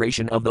is the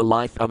duration of the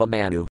life of a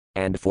Manu,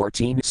 and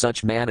 14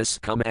 such manas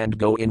come and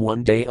go in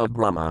one day of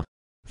Brahma.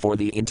 For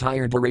the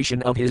entire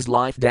duration of his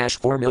life,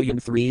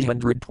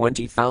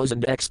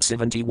 4,320,000 x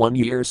 71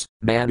 years,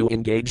 Manu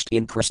engaged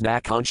in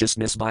Krishna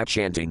consciousness by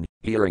chanting,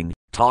 hearing,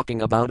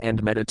 talking about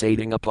and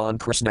meditating upon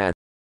Krishna.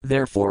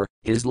 Therefore,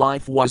 his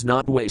life was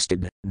not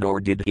wasted,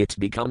 nor did it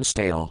become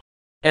stale.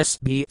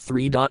 SB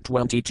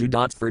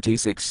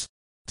 3.22.36.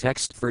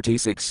 Text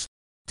 36.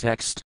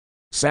 Text.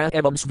 Sa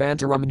evam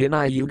svantaram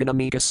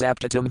dinayuganamika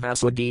saptatam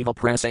vasudeva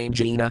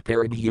prasangina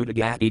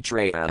paribhutagati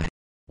treya.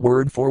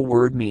 Word for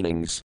word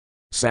meanings.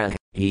 Sa,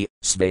 he,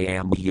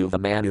 Svayambhuva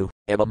Manu,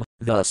 evam,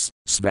 thus,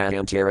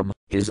 Svayantaram,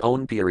 his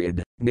own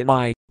period,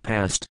 Ninai,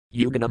 past,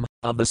 Yuganam,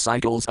 of the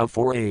cycles of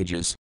 4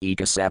 ages,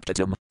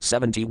 Ekasaptatam,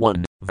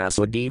 71,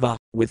 Vasudeva,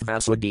 with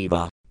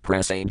Vasudeva,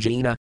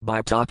 Prasangina,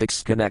 by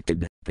topics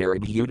connected,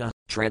 Paribhuta,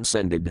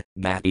 transcended,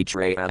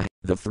 Gatitreya,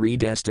 the 3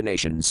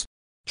 destinations.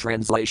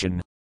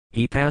 Translation.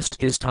 He passed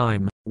his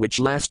time, which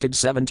lasted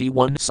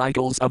 71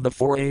 cycles of the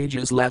 4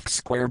 ages left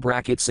square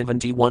bracket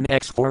 71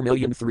 x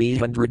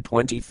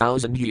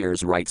 4,320,000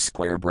 years right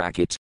square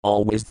bracket,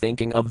 always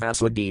thinking of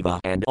Vasudeva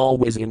and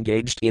always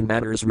engaged in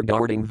matters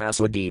regarding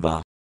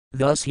Vasudeva.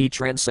 Thus he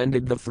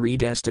transcended the 3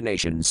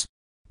 destinations.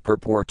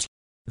 Purport.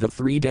 The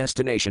 3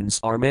 destinations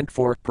are meant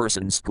for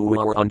persons who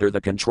are under the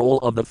control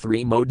of the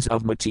 3 modes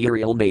of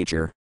material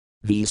nature.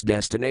 These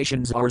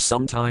destinations are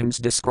sometimes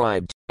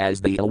described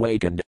as the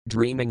awakened,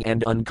 dreaming,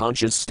 and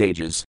unconscious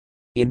stages.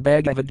 In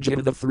Bhagavad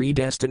Gita, the 3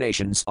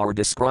 destinations are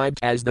described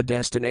as the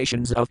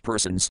destinations of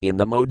persons in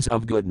the modes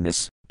of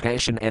goodness,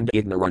 passion, and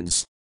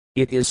ignorance.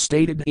 It is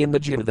stated in the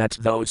Gita that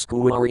those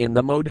who are in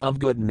the mode of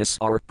goodness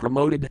are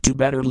promoted to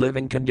better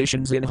living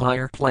conditions in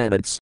higher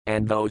planets,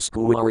 and those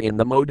who are in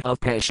the mode of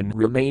passion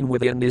remain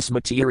within this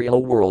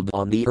material world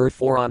on the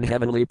earth or on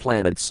heavenly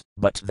planets,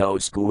 but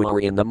those who are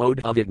in the mode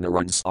of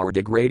ignorance are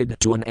degraded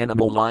to an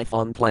animal life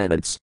on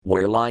planets,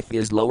 where life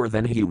is lower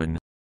than human.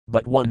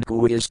 But one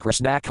who is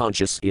Krishna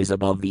conscious is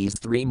above these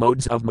 3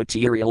 modes of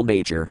material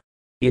nature.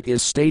 It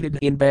is stated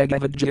in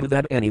Bhagavad Gita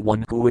that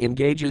anyone who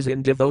engages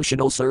in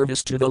devotional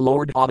service to the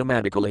Lord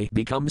automatically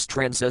becomes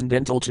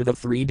transcendental to the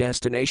 3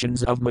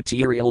 destinations of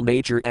material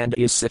nature and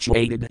is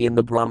situated in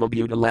the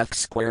Brahmabhuta left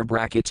square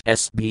bracket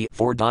SB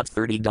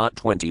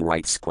 4.30.20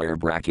 right square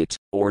bracket,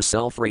 or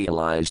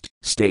self-realized,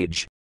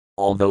 stage.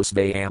 Although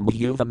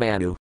Svayambhuva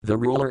Manu, the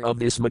ruler of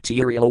this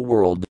material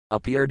world,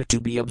 appeared to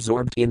be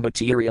absorbed in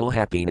material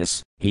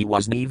happiness, he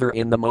was neither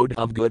in the mode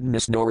of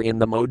goodness nor in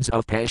the modes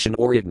of passion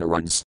or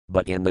ignorance,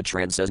 but in the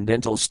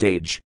transcendental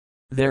stage.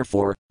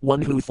 Therefore,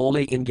 one who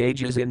fully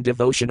engages in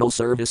devotional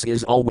service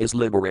is always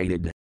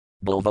liberated.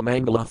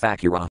 Bilvamangala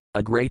Thakura,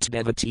 a great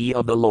devotee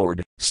of the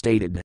Lord,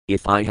 stated,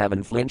 "If I have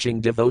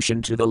unflinching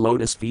devotion to the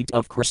lotus feet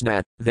of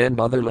Krishna, then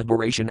mother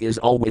liberation is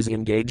always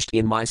engaged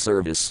in my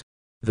service."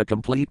 The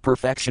complete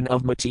perfection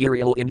of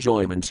material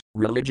enjoyment,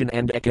 religion,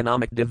 and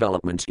economic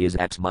development is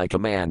at my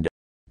command.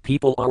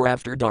 People are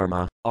after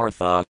dharma,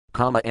 artha,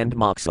 kama, and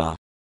moksha.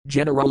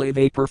 Generally,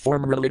 they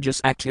perform religious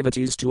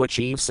activities to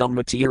achieve some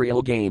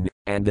material gain,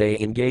 and they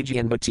engage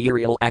in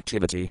material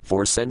activity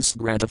for sense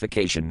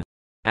gratification.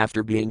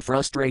 After being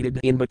frustrated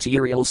in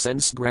material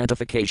sense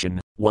gratification,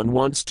 one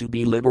wants to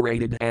be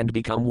liberated and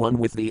become one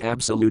with the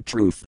absolute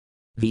truth.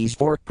 These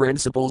 4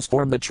 principles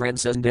form the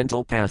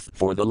transcendental path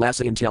for the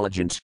less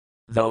intelligent.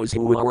 Those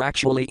who are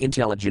actually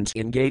intelligent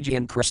engage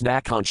in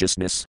Krishna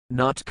consciousness,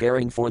 not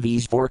caring for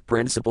these four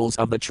principles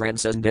of the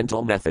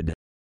transcendental method.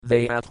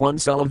 They at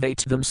once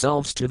elevate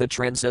themselves to the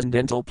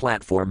transcendental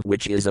platform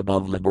which is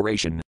above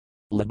liberation.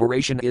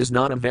 Liberation is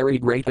not a very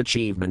great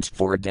achievement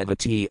for a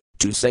devotee,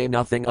 to say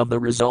nothing of the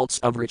results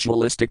of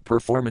ritualistic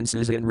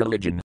performances in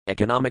religion,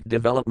 economic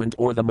development,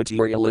 or the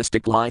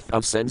materialistic life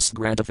of sense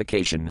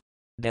gratification.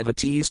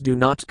 Devotees do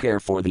not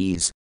care for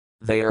these.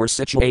 They are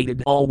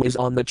situated always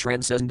on the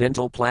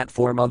transcendental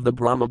platform of the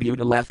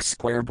Brahmabhuta left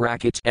square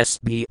bracket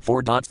SB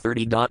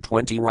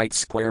 4.30.20 right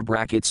square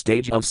bracket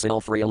stage of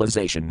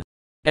self-realization.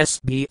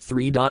 SB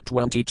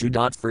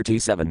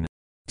 3.22.37.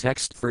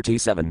 Text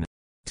 37.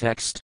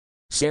 Text.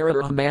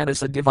 Sarara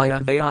Manasa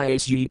Divya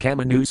Vayasyi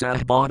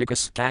Kamanusa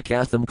Bodhikas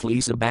Takatham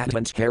Klisa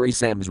Bhatvant Kari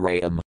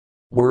Samsrayam.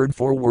 Word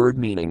for word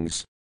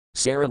meanings.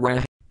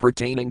 Sarara,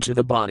 pertaining to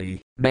the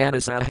body,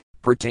 Manasa,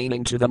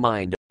 pertaining to the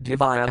mind,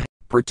 Divya,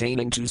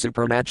 pertaining to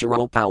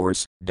supernatural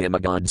powers,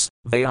 demigods,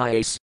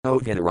 Vayas,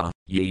 Ovidara,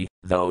 ye,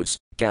 those,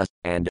 Ka,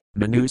 and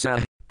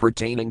Manusa,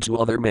 pertaining to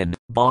other men,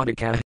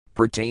 Bodhika,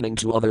 pertaining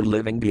to other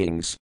living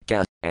beings,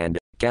 Ka, and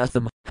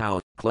Katham, how,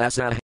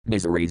 Klasa,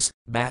 miseries,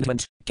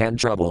 Bhadvant, can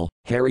trouble,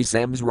 Hari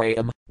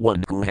Samsrayam,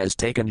 one who has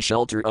taken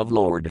shelter of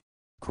Lord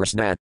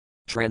Krishna.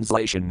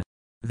 Translation.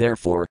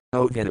 Therefore,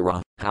 O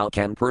Vidura, how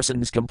can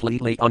persons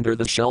completely under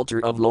the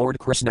shelter of Lord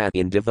Krishna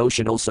in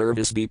devotional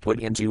service be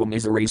put into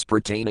miseries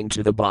pertaining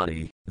to the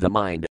body, the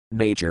mind,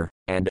 nature,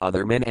 and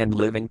other men and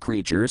living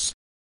creatures?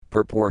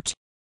 Purport.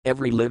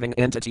 Every living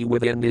entity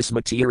within this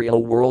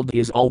material world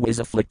is always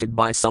afflicted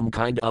by some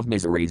kind of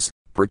miseries,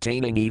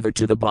 pertaining either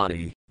to the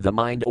body, the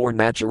mind, or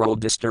natural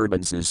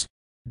disturbances.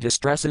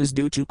 Distresses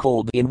due to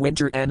cold in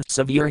winter and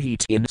severe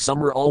heat in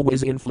summer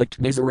always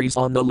inflict miseries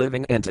on the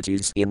living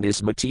entities in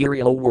this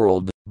material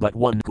world, but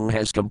one who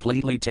has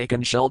completely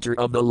taken shelter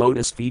of the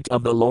lotus feet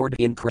of the Lord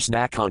in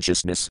Krishna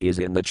consciousness is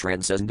in the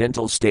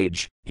transcendental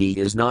stage. He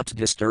is not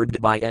disturbed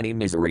by any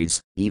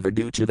miseries, either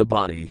due to the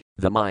body,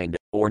 the mind,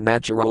 or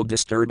natural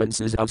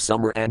disturbances of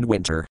summer and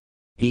winter.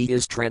 He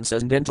is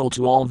transcendental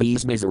to all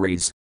these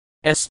miseries.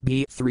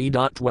 SB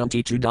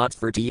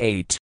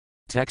 3.22.38.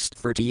 Text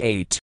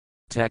 38.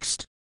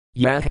 Text.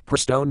 Yah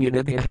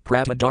prastonyanibhya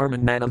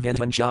pravadharman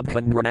manavidhan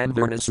shabhan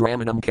ranamvarnas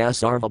ramanam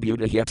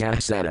kasarvabhuta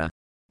hyatah.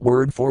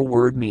 Word for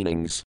word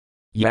meanings.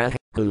 Yah,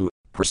 who,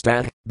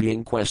 prastah,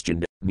 being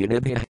questioned,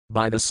 munibhya,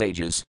 by the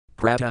sages,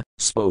 prata,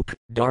 spoke,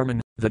 dharman,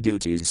 the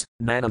duties,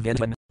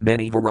 manavidhan,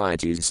 many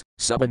varieties,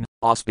 subhan,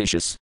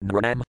 auspicious,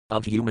 nranam,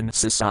 of human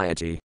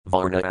society,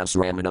 varna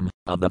asramanam,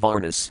 of the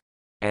varnas,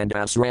 and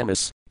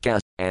asramas, ka,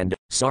 and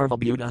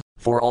sarvabhuta,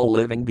 for all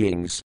living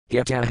beings,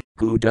 hyata,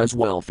 who does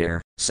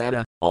welfare,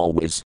 sada,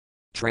 always.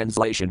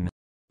 Translation.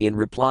 In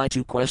reply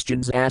to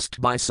questions asked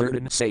by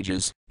certain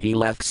sages, he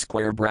left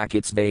square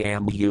brackets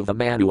Vayambhuva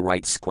Manu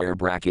right square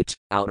bracket,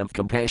 out of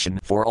compassion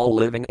for all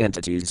living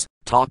entities,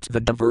 talked the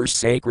diverse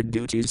sacred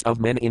duties of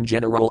men in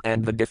general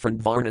and the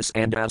different varnas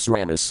and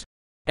asramas.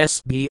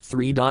 SB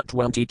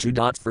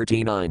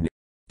 3.22.39.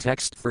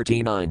 Text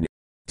 39.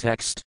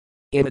 Text.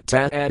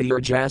 Imitat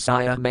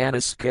adirjasaya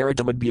manas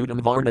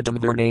karitamabhutam varnadam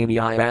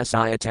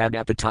varnamiyasaya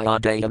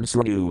tadapatayadayam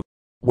sranu.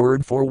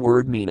 Word for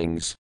word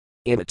meanings.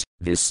 Imit,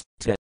 this,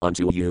 to,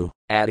 unto you,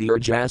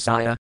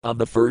 Adirjasaya, of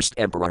the first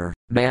emperor,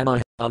 Mana,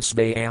 of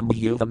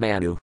Svayambhuva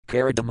Manu,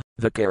 Karatam,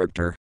 the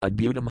character,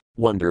 Adbhutam,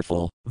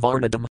 wonderful,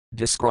 Varnadam,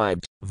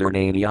 described,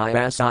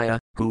 Varnanyayasaya,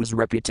 whose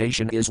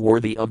reputation is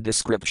worthy of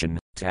description,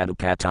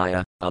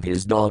 Tadupataya, of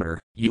his daughter,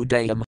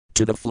 Udayam,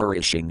 to the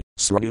flourishing,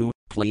 Sranu,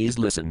 please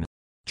listen.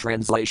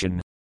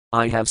 Translation.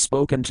 I have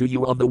spoken to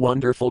you of the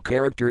wonderful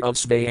character of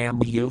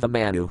Svayambhuva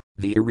Manu,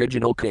 the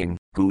original king,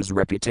 whose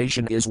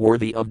reputation is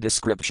worthy of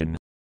description.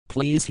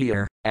 Please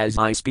hear, as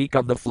I speak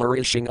of the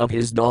flourishing of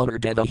his daughter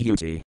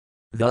Devahuti.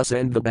 Thus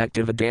end the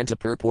Bhaktivedanta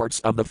purports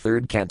of the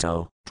third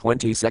canto,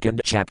 22nd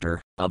chapter,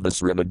 of the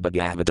Srimad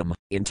Bhagavatam,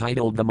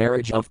 entitled The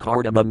Marriage of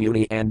Kardama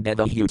Muni and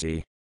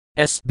Devahuti.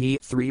 SB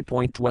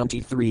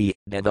 3.23,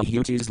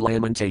 Devahuti's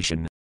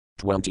Lamentation.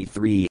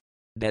 23.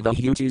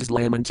 Devahuti's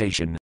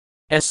Lamentation.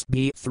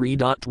 SB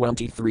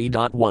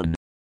 3.23.1.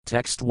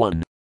 Text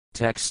 1.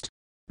 Text.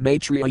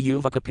 Maitreya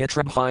Yuvaka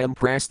Pitrabhyam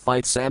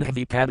Prasthvite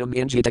Sadhavipadam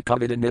Injita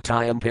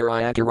Kavidanitayam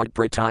Parayakarat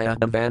Prataya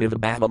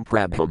Avanivabhavam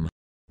Prabham.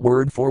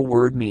 Word for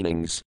word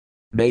meanings.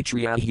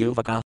 Maitreya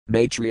Yuvaka,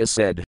 Maitreya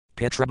said,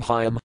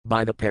 Pitrabhyam,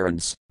 by the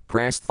parents,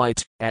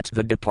 Prasthvite, at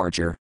the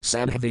departure,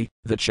 Sadhavi,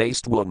 the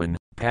chaste woman,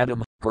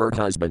 Padam, her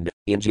husband,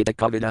 Injita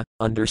Kavida,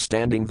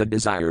 understanding the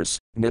desires,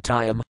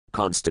 Nitayam,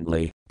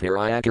 constantly,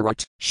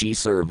 Parayakarat, she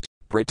served.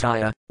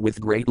 Prataya, with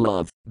great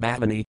love,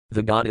 Bhavani,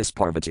 the goddess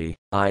Parvati,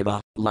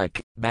 Iva,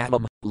 like,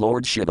 Bhavam,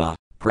 Lord Shiva,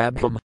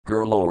 Prabham,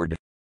 her lord.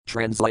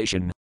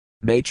 Translation.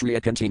 Maitreya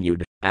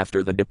continued,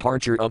 after the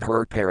departure of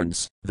her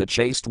parents, the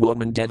chaste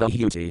woman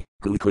Devahuti,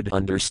 who could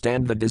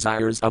understand the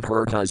desires of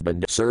her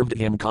husband, served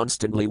him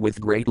constantly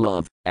with great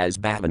love, as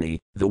Bhavani,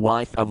 the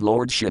wife of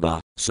Lord Shiva,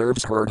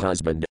 serves her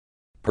husband.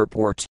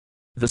 Purport.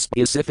 The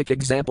specific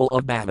example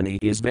of Bhavani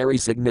is very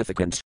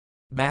significant.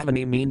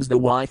 Bhavani means the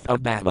wife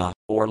of Bhava,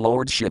 or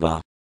Lord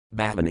Shiva.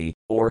 Bhavani,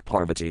 or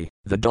Parvati,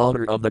 the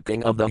daughter of the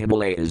king of the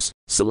Himalayas,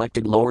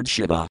 selected Lord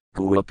Shiva,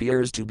 who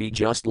appears to be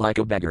just like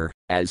a beggar,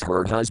 as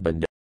her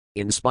husband.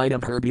 In spite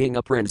of her being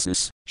a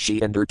princess,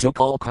 she undertook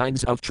all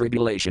kinds of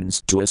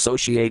tribulations to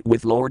associate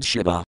with Lord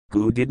Shiva,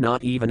 who did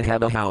not even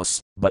have a house,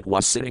 but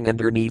was sitting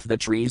underneath the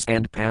trees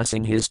and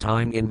passing his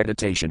time in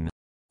meditation.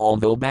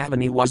 Although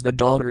Bhavani was the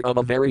daughter of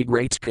a very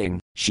great king,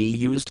 she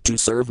used to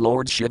serve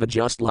Lord Shiva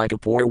just like a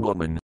poor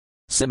woman.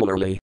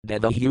 Similarly,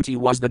 Devahuti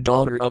was the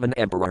daughter of an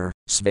emperor,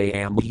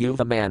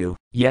 Svayambhuva Manu,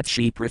 yet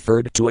she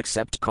preferred to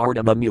accept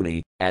Kardama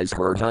Muni as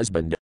her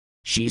husband.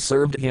 She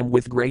served him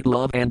with great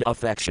love and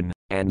affection,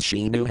 and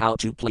she knew how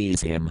to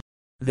please him.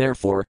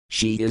 Therefore,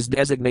 she is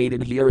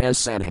designated here as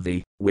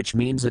Sanhavi, which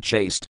means a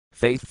chaste,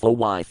 faithful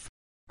wife.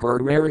 Her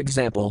rare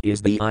example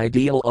is the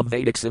ideal of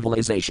Vedic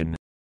civilization.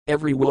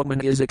 Every woman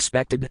is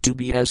expected to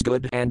be as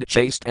good and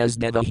chaste as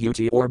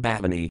Devahuti or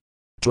Bhavani.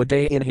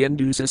 Today in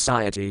Hindu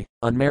society,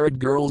 unmarried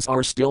girls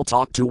are still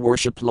taught to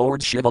worship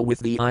Lord Shiva with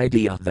the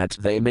idea that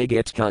they may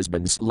get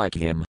husbands like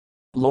him.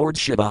 Lord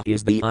Shiva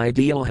is the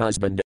ideal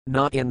husband,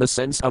 not in the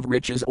sense of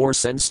riches or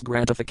sense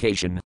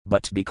gratification,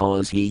 but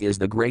because he is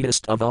the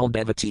greatest of all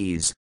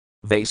devotees.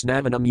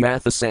 Vaisnavanam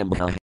Yatha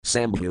Sambha,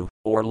 Sambhu,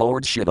 or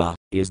Lord Shiva,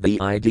 is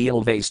the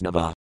ideal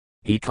Vaisnava.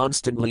 He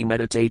constantly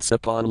meditates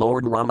upon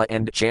Lord Rama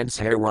and chants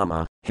Hare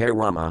Rama,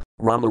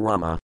 Rama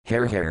Rama,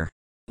 Hare.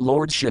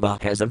 Lord Shiva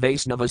has a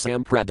Vaisnava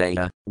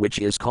Sampradaya, which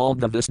is called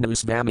the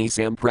Visnusvami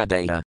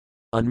Sampradaya.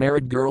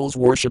 Unmarried girls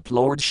worship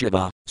Lord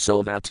Shiva,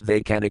 so that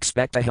they can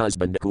expect a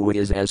husband who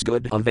is as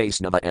good a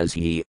Vaisnava as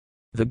he.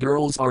 The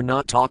girls are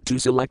not taught to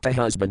select a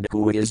husband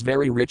who is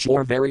very rich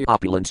or very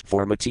opulent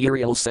for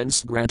material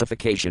sense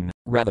gratification.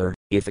 Rather,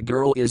 if a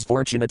girl is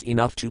fortunate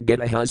enough to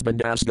get a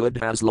husband as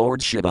good as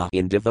Lord Shiva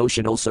in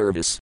devotional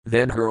service,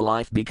 then her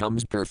life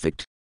becomes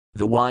perfect.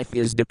 The wife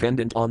is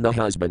dependent on the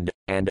husband,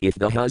 and if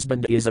the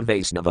husband is a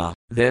Vaisnava,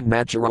 then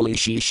naturally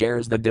she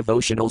shares the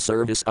devotional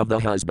service of the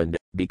husband,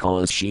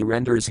 because she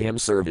renders him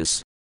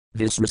service.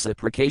 This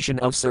reciprocation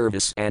of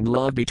service and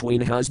love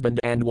between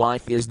husband and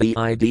wife is the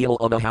ideal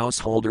of a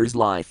householder's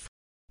life.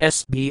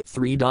 SB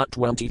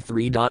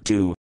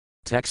 3.23.2.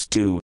 Text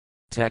 2.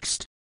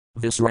 Text.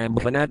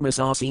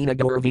 Visrambhanatmasasina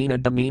Gaurvina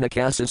Damina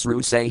Kasis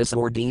Rusayas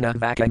Ordina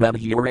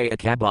Vakamabhuraya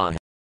Kabah.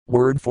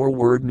 Word for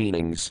word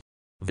meanings.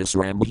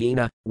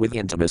 Visrambhina, with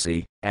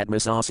intimacy,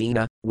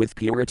 Atmasasina, with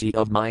purity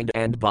of mind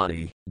and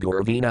body,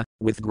 Gaurvina,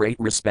 with great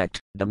respect,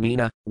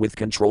 Damina, with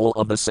control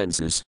of the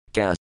senses,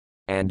 Ka,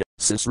 and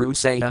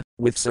Sisrusaya,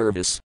 with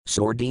service,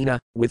 Sordina,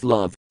 with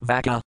love,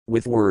 Vaka,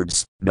 with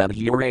words,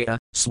 Madhuraya,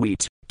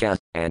 sweet, Ka,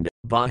 and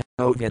Bah,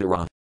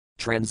 Ovidara.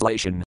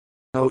 Translation.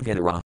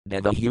 Ovidara,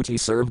 Devahuti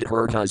served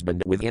her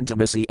husband with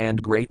intimacy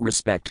and great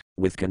respect,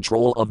 with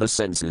control of the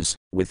senses,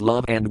 with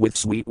love and with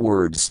sweet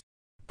words.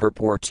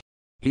 Purport.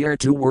 Here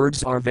two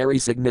words are very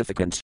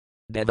significant.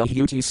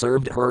 Devahuti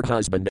served her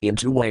husband in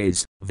two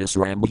ways,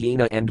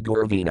 Visrambhina and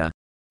Gaurvina.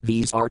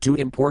 These are two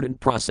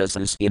important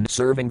processes in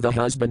serving the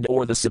husband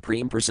or the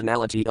Supreme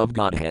Personality of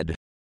Godhead.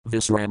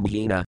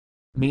 Visrambhina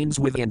means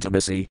with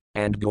intimacy,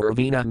 and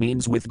Gaurvina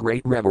means with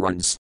great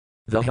reverence.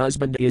 The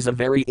husband is a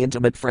very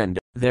intimate friend,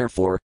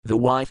 therefore, the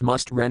wife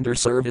must render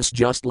service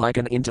just like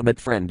an intimate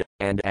friend,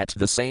 and at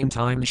the same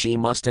time she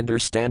must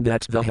understand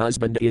that the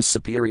husband is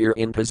superior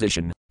in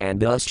position, and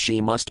thus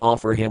she must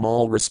offer him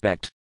all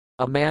respect.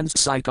 A man's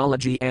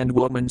psychology and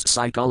woman's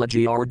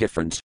psychology are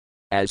different.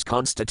 As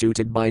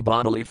constituted by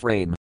bodily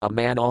frame, a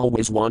man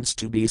always wants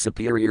to be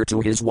superior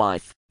to his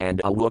wife, and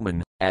a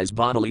woman, as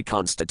bodily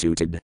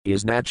constituted,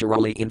 is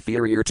naturally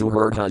inferior to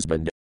her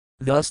husband.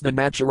 Thus the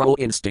natural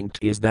instinct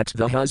is that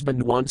the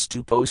husband wants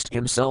to post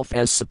himself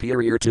as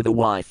superior to the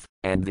wife,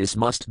 and this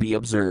must be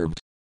observed.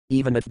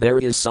 Even if there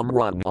is some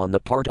wrong on the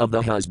part of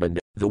the husband,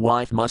 the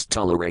wife must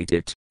tolerate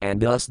it,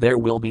 and thus there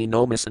will be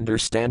no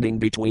misunderstanding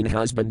between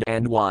husband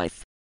and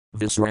wife.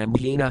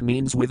 Visrambhina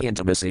means with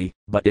intimacy,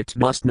 but it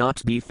must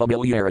not be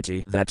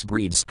familiarity that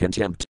breeds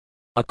contempt.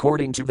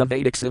 According to the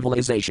Vedic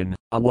civilization,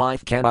 a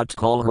wife cannot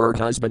call her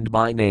husband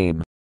by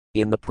name.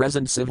 In the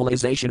present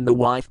civilization the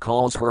wife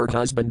calls her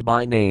husband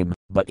by name,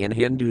 but in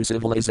Hindu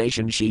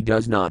civilization she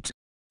does not.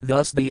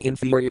 Thus the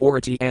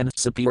inferiority and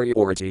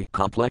superiority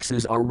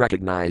complexes are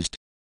recognized.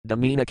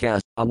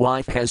 Daminaka, a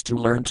wife has to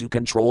learn to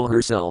control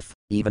herself,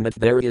 even if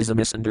there is a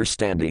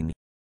misunderstanding.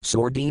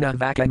 Sordina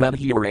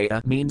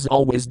Vakamabhuraya means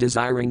always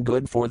desiring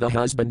good for the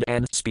husband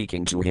and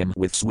speaking to him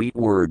with sweet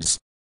words.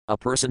 A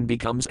person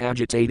becomes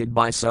agitated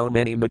by so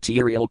many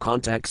material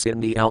contacts in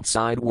the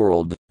outside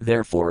world,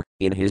 therefore,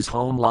 in his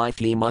home life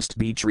he must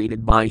be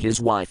treated by his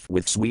wife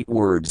with sweet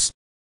words.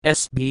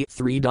 SB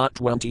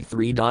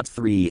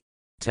 3.23.3.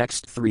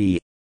 Text 3.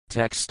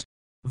 Text.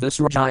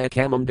 Visrajaya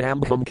kamam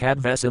dambham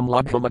kadvesam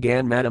labham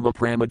agan madam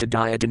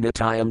apramadadaya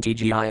dinitayam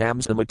tgiam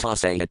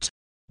samatasayat.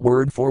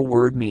 Word for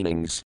word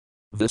meanings.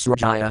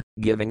 Visrajaya,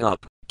 giving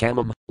up,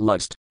 kamam,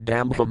 lust,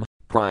 dambham,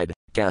 pride,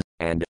 ka,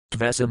 and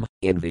tvesam,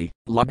 envy,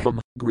 labham,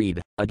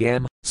 greed,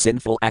 agam,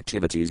 sinful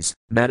activities,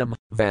 madam,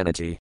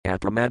 vanity,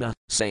 apramada,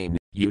 sane,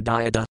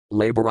 Udayata,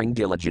 laboring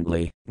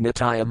diligently,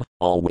 Nitayam,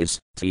 always,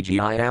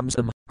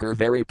 Tgiyamsam, her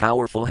very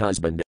powerful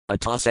husband,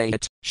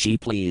 Atasayat, she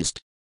pleased.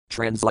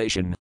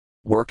 Translation.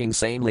 Working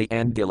sanely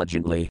and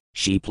diligently,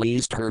 she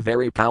pleased her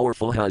very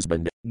powerful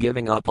husband,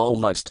 giving up all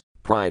lust,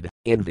 pride,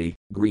 envy,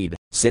 greed,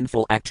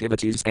 sinful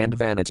activities and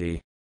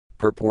vanity.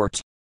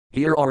 Purport.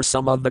 Here are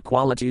some of the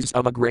qualities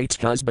of a great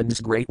husband's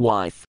great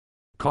wife.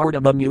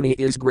 Kardama Muni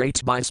is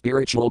great by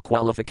spiritual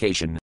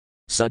qualification.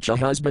 Such a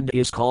husband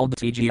is called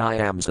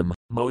Tgiyamsam,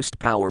 most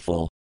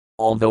powerful.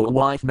 Although a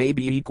wife may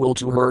be equal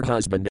to her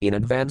husband in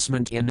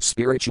advancement in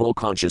spiritual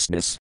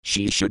consciousness,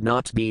 she should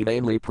not be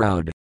vainly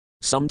proud.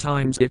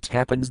 Sometimes it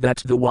happens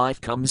that the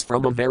wife comes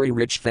from a very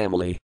rich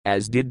family,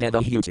 as did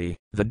Devahuti,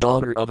 the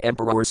daughter of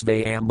Emperor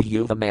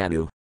Svayambhuva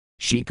Manu.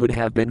 She could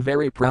have been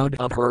very proud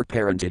of her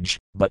parentage,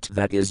 but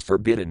that is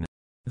forbidden.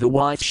 The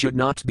wife should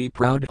not be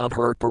proud of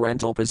her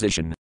parental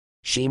position.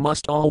 She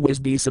must always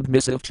be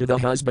submissive to the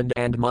husband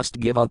and must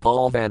give up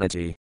all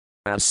vanity.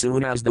 As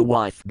soon as the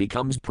wife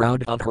becomes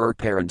proud of her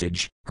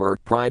parentage, her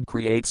pride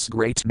creates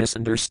great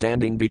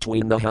misunderstanding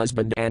between the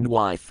husband and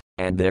wife,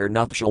 and their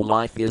nuptial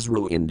life is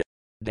ruined.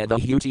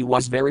 Devahuti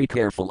was very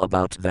careful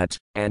about that,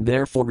 and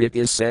therefore it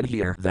is said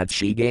here that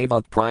she gave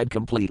up pride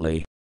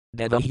completely.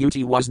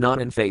 Devahuti was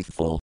not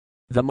unfaithful.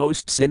 The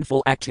most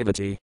sinful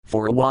activity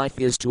for a wife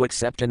is to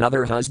accept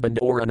another husband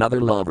or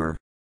another lover.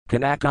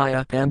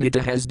 Kanakaya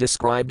Pandita has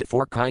described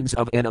 4 kinds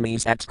of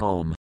enemies at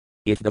home.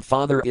 If the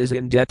father is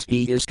in debt,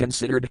 he is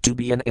considered to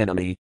be an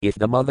enemy. If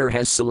the mother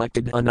has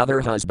selected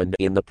another husband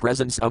in the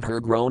presence of her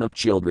grown-up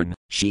children,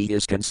 she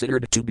is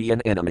considered to be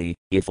an enemy.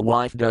 If a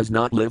wife does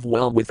not live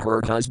well with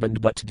her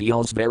husband but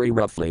deals very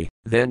roughly,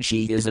 then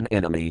she is an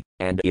enemy,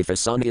 and if a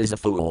son is a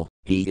fool,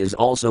 he is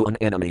also an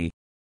enemy.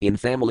 In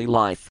family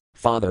life,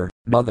 father,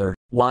 mother,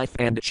 wife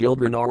and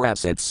children are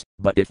assets,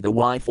 but if the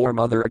wife or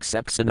mother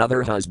accepts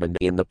another husband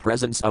in the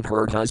presence of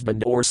her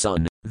husband or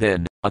son,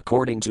 then,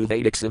 according to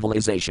Vedic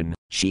civilization,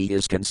 she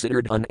is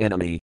considered an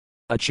enemy.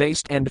 A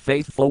chaste and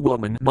faithful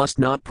woman must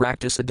not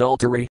practice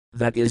adultery,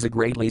 that is a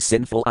greatly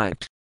sinful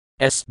act.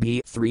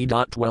 SB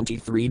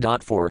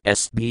 3.23.4,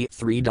 SB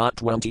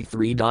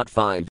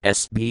 3.23.5,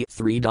 SB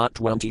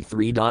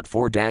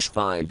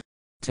 3.23.4-5.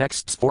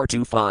 Texts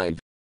 4-5.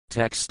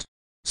 Text.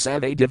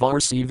 Save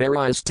Divarsi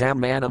Varis Tam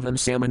Manavam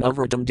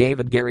Samanavratam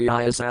David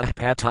Gariasah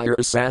Patyr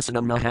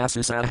Assassinam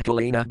Mahasasah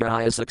Kalina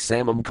Bayasak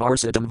Samam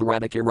Karsatam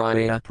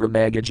Varadakiraya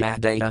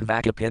Pramagajahdaya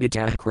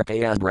Vakapidita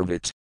Kripaya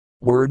Bravit.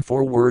 Word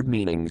for word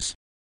meanings.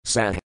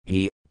 Sah,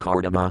 he,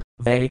 Kardama,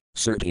 they,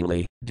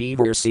 certainly,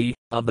 Divarsi,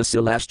 of the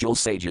celestial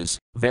sages,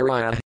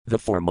 Varaya, the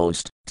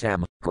foremost,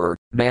 Tam, her,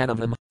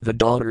 Manavam, the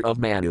daughter of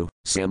Manu,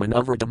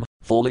 Samanavratam,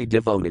 fully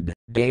devoted,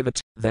 David,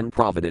 then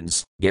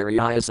Providence,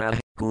 Gariasah,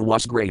 who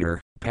was greater.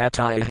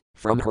 Pataya,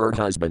 from her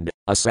husband,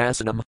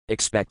 Assassinam,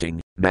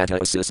 expecting,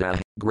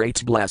 Matasasa,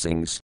 great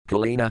blessings,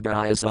 Kalina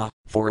Bhayasa,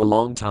 for a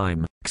long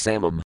time,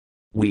 Ksamam,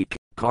 weak,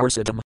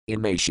 Karsatam,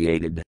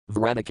 emaciated,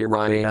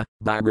 Vradakiraya,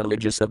 by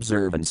religious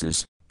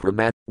observances,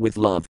 Pramat, with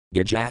love,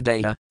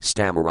 Gajadaya,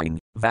 stammering,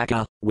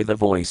 Vaka, with a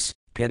voice,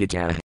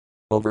 Pidita,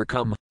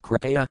 overcome,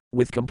 Kripaya,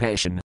 with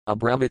compassion,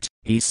 Abravit,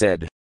 he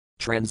said.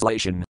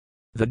 Translation.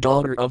 The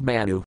daughter of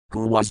Manu,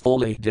 who was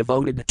fully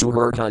devoted to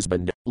her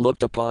husband,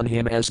 looked upon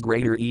him as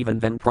greater even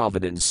than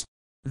Providence.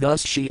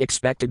 Thus she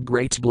expected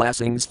great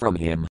blessings from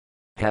him.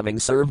 Having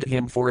served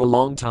him for a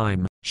long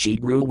time, she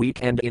grew weak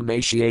and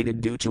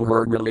emaciated due to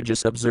her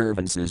religious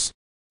observances.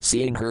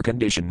 Seeing her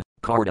condition,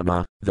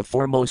 Kardama, the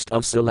foremost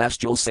of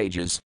celestial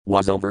sages,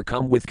 was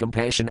overcome with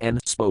compassion and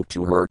spoke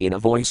to her in a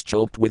voice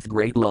choked with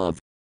great love.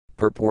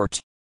 Purport.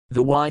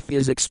 The wife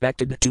is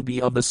expected to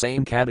be of the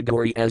same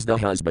category as the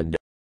husband.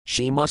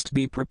 She must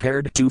be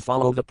prepared to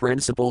follow the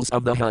principles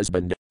of the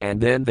husband, and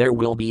then there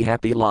will be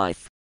happy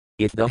life.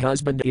 If the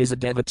husband is a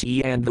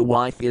devotee and the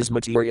wife is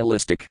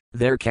materialistic,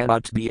 there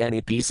cannot be any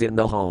peace in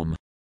the home.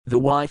 The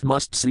wife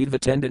must see the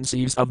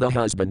tendencies of the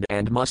husband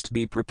and must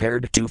be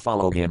prepared to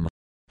follow him.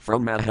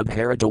 From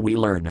Mahabharata we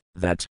learn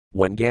that,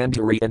 when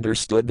Gandhari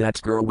understood that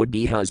her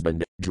would-be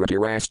husband,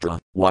 Dhritarashtra,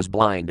 was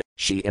blind,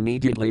 she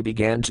immediately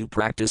began to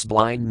practice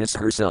blindness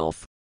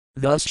herself.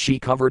 Thus she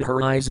covered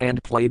her eyes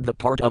and played the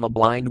part of a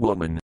blind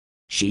woman.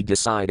 She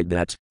decided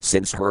that,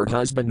 since her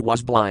husband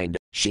was blind,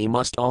 she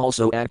must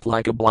also act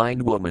like a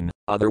blind woman,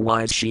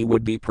 otherwise she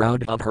would be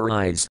proud of her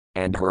eyes,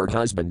 and her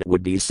husband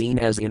would be seen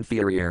as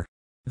inferior.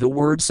 The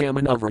word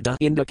Samanavrata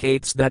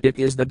indicates that it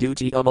is the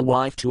duty of a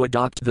wife to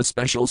adopt the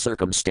special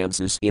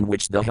circumstances in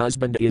which the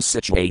husband is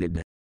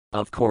situated.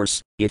 Of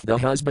course, if the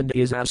husband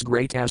is as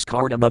great as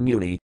Kardama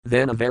Muni,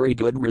 then a very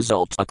good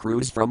result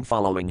accrues from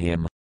following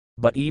him.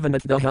 But even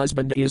if the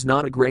husband is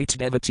not a great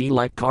devotee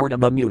like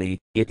Kardama Muni,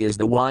 it is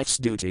the wife's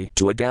duty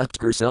to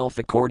adapt herself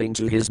according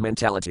to his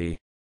mentality.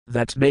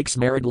 That makes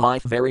married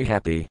life very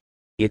happy.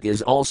 It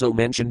is also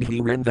mentioned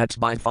herein that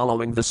by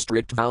following the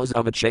strict vows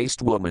of a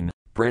chaste woman,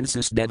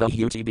 Princess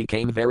Devahuti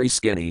became very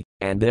skinny,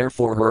 and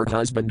therefore her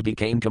husband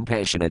became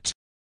compassionate.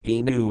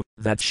 He knew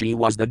that she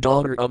was the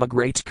daughter of a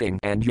great king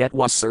and yet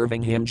was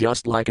serving him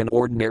just like an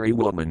ordinary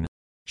woman.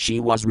 she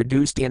was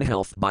reduced in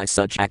health by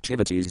such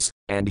activities,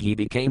 and he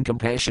became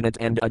compassionate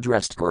and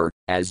addressed her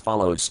as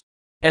follows.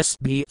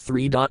 SB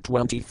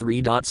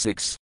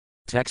 3.23.6.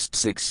 Text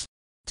 6.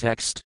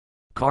 Text.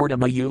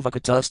 Kardama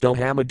yuvakatusto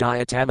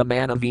hamadaya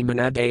tavamana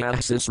vimanadaya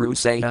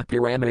sisrusaya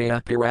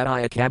piramaya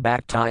pirataya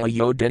kabaktaya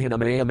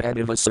yodinhinamayam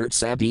adivasert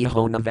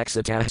sabihona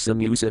vexatah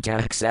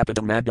samusatah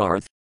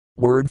sapitam.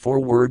 Word for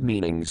word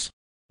meanings.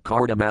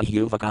 Kardama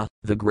Yuvaka,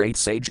 the great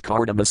sage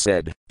Kardama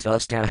said,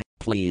 Tusta,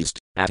 pleased,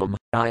 Atam,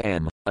 I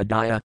am,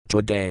 Adaya,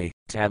 today,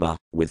 Tava,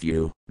 with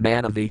you,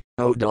 Manavi,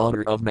 O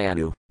daughter of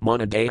Manu,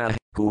 Monadaya,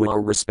 who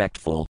are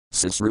respectful,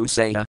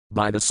 Sisrusaya,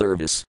 by the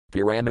service,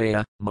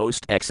 Piramaya,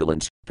 most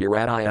excellent,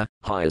 Pirataya,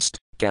 highest,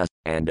 Ka,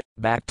 and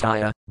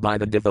Bhaktaya, by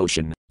the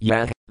devotion,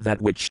 Yah,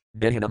 that which,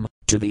 Dihinam,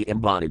 to the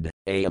embodied,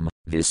 Ayam,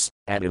 this,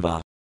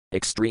 Adiva.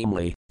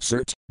 Extremely,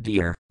 cert,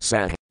 dear,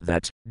 sah,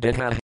 that,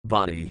 deha,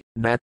 body,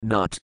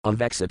 not,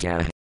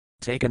 avexatah.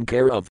 Taken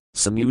care of,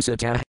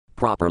 samusatah,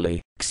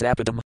 properly,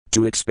 xapitam,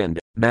 to expend,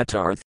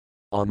 matarth.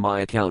 On my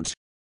account.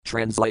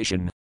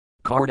 Translation.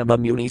 Kardama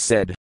Muni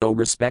said, O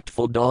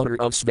respectful daughter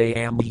of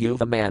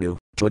Svayambhuva Manu,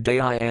 today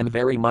I am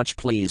very much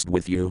pleased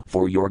with you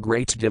for your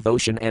great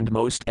devotion and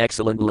most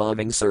excellent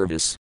loving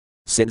service.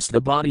 Since the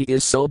body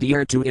is so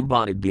dear to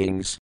embodied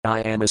beings,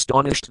 I am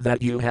astonished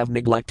that you have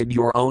neglected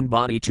your own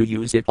body to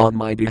use it on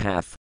my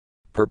behalf.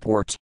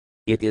 Purport.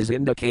 It is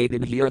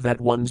indicated here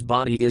that one's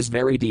body is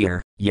very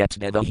dear, yet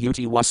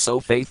Devahuti was so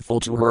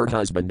faithful to her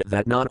husband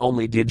that not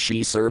only did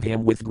she serve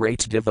him with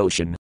great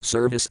devotion,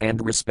 service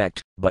and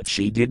respect, but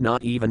she did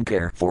not even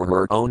care for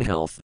her own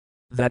health.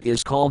 That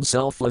is called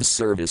selfless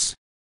service.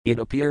 It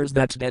appears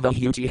that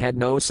Devahuti had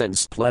no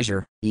sense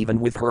pleasure, even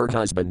with her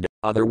husband,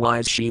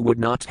 otherwise she would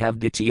not have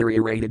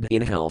deteriorated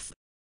in health.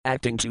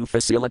 Acting to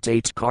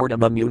facilitate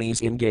Kardama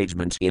Muni's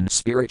engagement in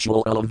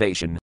spiritual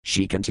elevation,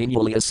 she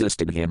continually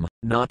assisted him,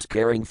 not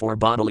caring for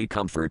bodily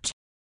comfort.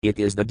 It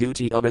is the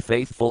duty of a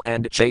faithful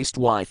and chaste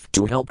wife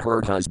to help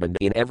her husband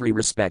in every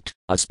respect,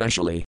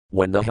 especially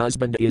when the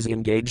husband is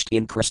engaged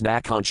in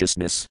Krishna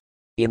consciousness.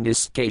 In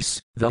this case,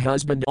 the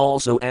husband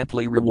also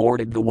amply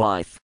rewarded the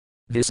wife.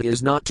 This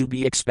is not to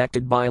be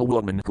expected by a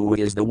woman who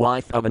is the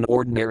wife of an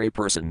ordinary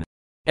person.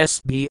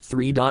 SB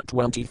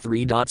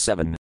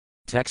 3.23.7.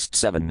 Text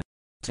 7.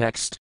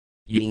 Text.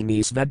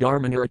 Yenis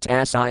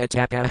Vadarmanirtasaya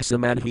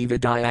Tapahsamadhi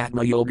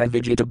Vidayatma Yoga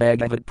Vijita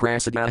Bhagavat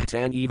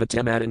Prasadahtan Eva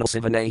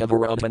Timadinasivanaya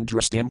Varovan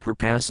Drastim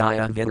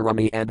Prapasaya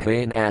Vinarami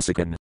Adhain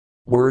Asikan.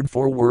 Word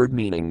for word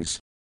meanings.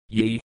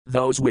 Ye,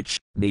 those which,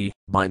 me,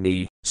 by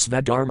me,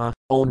 Svadharma,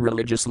 own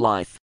religious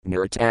life,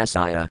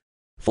 Nirtasaya.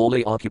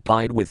 Fully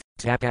occupied with,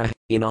 Tapa,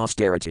 in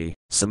austerity,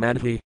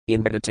 Samadhi,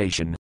 in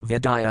meditation,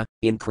 Vidya,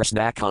 in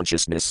Krishna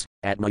consciousness,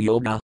 Atma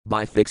Yoga,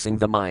 by fixing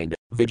the mind,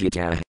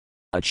 Vijita.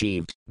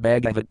 Achieved,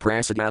 Bhagavat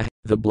Prasada,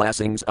 the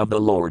blessings of the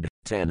Lord,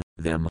 10,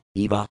 them,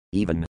 Eva,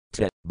 even,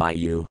 te, by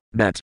you,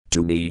 met,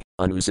 to me,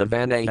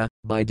 Anusavanaya,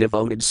 by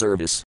devoted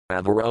service,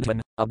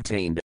 Avarovan,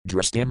 obtained,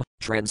 Drastim,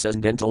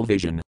 transcendental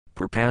vision,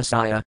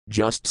 Prapasaya,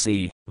 just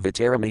see,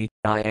 Vitarami,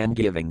 I am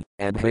giving,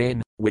 and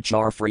Hain, which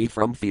are free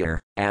from fear,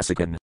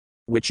 Asikan,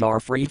 which are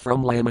free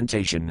from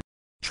lamentation.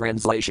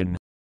 Translation.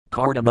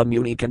 Kardama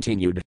Muni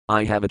continued,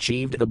 I have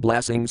achieved the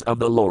blessings of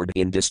the Lord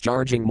in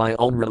discharging my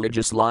own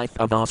religious life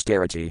of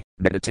austerity,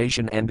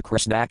 meditation and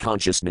Krishna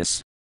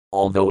consciousness.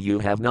 Although you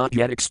have not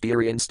yet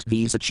experienced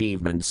these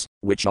achievements,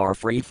 which are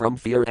free from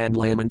fear and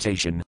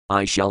lamentation,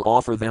 I shall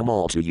offer them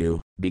all to you,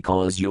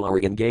 because you are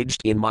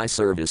engaged in my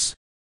service.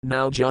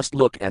 Now just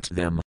look at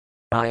them.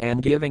 I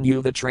am giving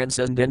you the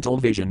transcendental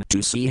vision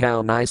to see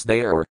how nice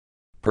they are.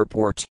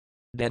 Purport.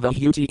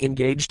 Devahuti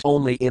engaged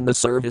only in the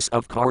service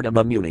of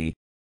Kardama Muni.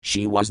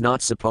 She was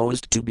not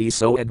supposed to be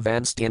so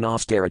advanced in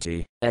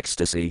austerity,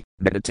 ecstasy,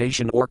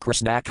 meditation or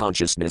Krishna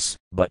consciousness,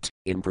 but,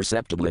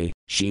 imperceptibly,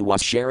 she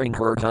was sharing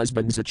her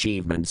husband's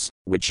achievements,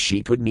 which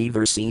she could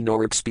neither see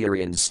nor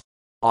experience.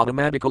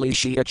 Automatically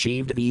she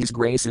achieved these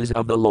graces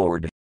of the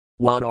Lord.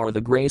 What are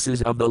the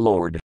graces of the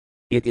Lord?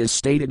 It is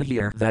stated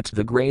here that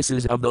the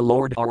graces of the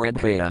Lord are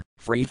adhaya,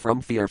 free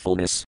from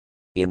fearfulness.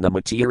 In the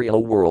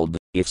material world,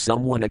 if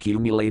someone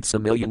accumulates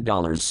 $1 million,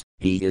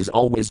 he is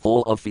always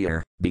full of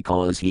fear,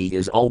 because he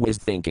is always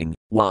thinking,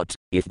 what,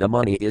 if the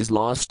money is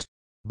lost?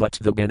 But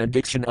the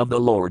benediction of the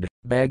Lord,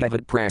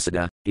 Bhagavat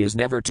Prasada, is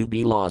never to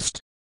be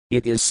lost.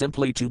 It is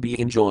simply to be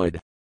enjoyed.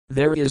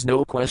 There is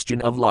no question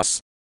of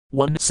loss.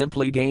 One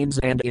simply gains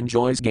and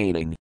enjoys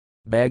gaining.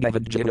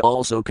 Bhagavad Gita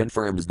also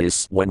confirms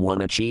this when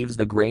one achieves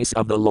the grace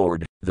of the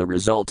Lord, the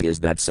result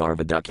is that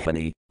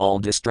sarvadukkhani, all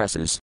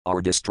distresses,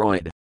 are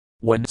destroyed.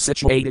 When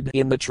situated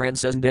in the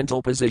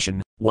transcendental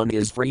position, one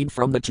is freed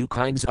from the two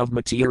kinds of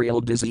material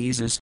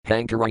diseases,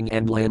 hankering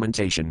and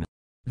lamentation.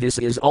 This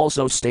is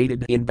also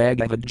stated in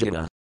Bhagavad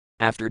Gita.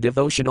 After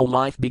devotional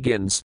life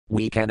begins,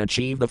 we can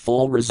achieve the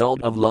full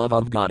result of love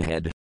of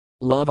Godhead.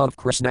 Love of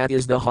Krishna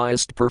is the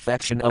highest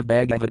perfection of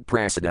Bhagavat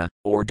Prasada,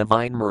 or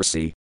divine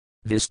mercy.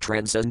 This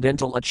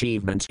transcendental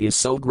achievement is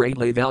so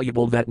greatly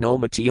valuable that no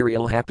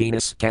material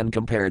happiness can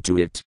compare to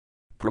it.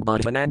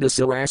 Prabodhananda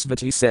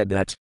Sarasvati said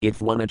that,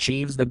 if one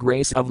achieves the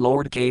grace of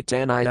Lord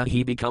Caitanya,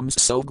 he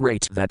becomes so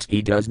great that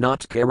he does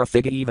not care a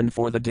fig even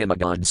for the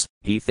demigods.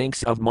 He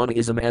thinks of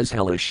monism as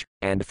hellish,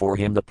 and for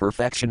him the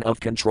perfection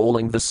of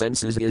controlling the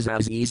senses is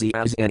as easy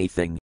as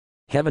anything.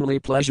 Heavenly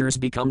pleasures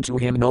become to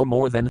him no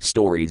more than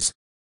stories.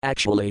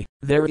 Actually,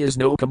 there is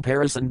no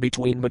comparison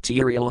between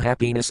material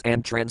happiness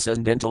and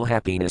transcendental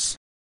happiness.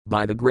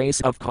 By the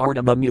grace of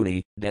Kardama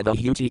Muni,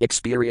 Devahuti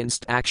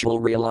experienced actual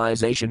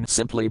realization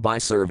simply by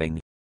serving.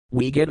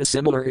 We get a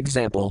similar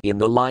example in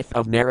the life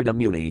of Narada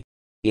Muni.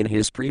 In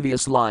his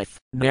previous life,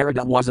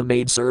 Narada was a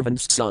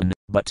maidservant's son,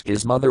 but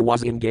his mother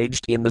was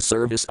engaged in the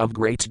service of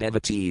great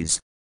devotees.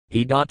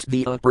 He got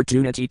the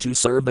opportunity to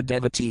serve the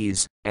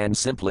devotees, and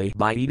simply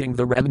by eating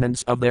the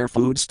remnants of their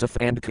foodstuff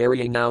and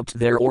carrying out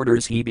their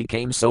orders he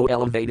became so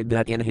elevated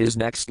that in his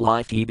next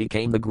life he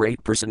became the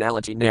great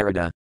personality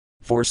Narada.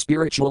 For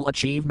spiritual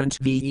achievement,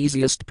 the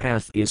easiest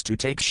path is to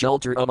take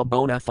shelter of a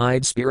bona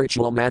fide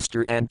spiritual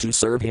master and to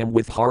serve him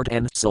with heart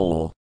and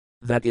soul.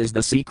 That is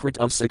the secret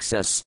of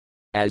success.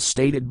 As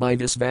stated by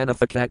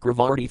Visvanatha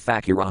Chakravarti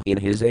Thakura in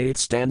his 8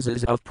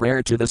 stanzas of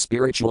prayer to the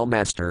spiritual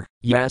master,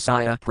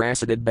 Yasaya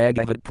Prasadad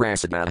Bhagavat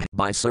Prasada,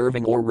 by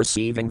serving or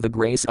receiving the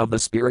grace of the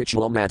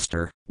spiritual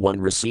master,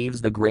 one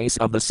receives the grace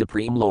of the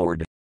Supreme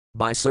Lord.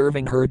 By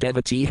serving her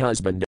devotee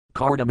husband,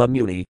 Kardama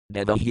Muni,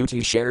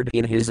 Devahuti shared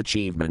in his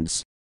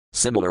achievements.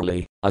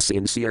 Similarly, a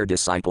sincere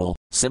disciple,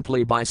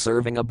 simply by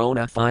serving a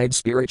bona fide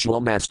spiritual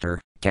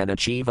master, can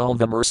achieve all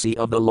the mercy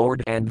of the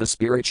Lord and the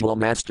spiritual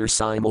master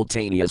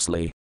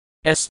simultaneously.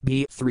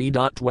 SB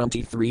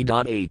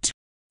 3.23.8.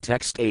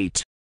 Text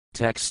 8.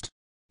 Text.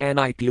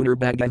 Anai punar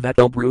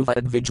bhagavato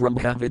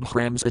bruvadvijramha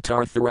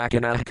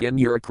vidhramsatartharakana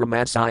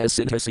kinyurakramasaya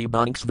sintasi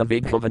bunks the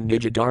vighavan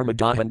nijadharma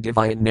dahan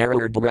divayan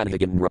narar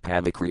dharanigan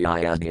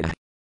rapavikriyayadin.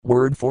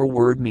 Word for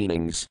word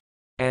meanings.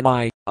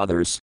 Anai,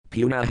 others.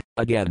 Puna,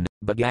 again,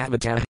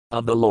 Bhagavata,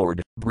 of the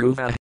Lord,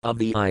 Bruva, of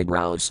the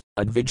eyebrows,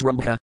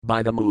 Advijramha,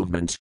 by the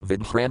movement,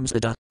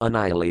 Vidhramsada,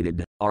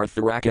 annihilated,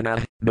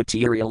 Artharakana,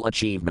 material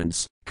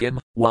achievements, Kim,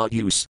 while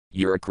use,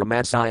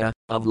 Urakramasaya,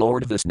 of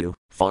Lord Vishnu,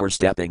 far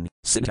stepping,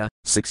 Sita,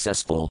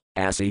 successful,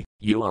 Asi,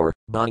 you are,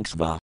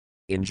 Bhanksva.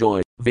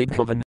 Enjoy,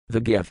 Vighavan, the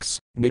gifts,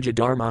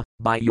 Nijadharma,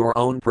 by your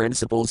own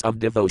principles of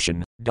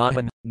devotion,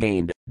 Dahan,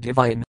 gained,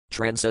 Divine,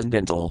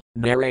 transcendental,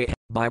 Nare,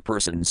 by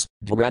persons,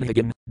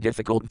 Dharanigan,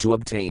 difficult to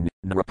obtain,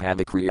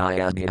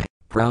 Narapavikriyayadya,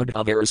 proud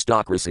of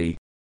aristocracy.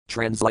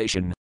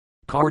 Translation.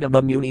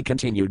 Kardama Muni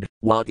continued,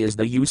 what is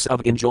the use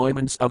of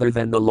enjoyments other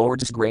than the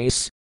Lord's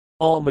grace?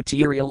 All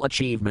material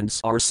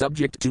achievements are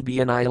subject to be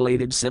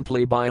annihilated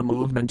simply by a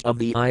movement of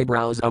the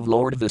eyebrows of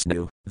Lord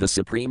Vishnu, the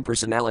Supreme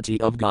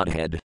Personality of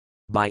Godhead.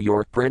 By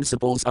your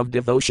principles of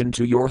devotion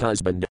to your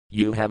husband,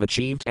 you have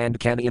achieved and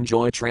can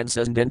enjoy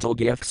transcendental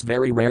gifts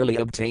very rarely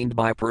obtained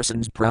by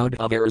persons proud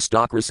of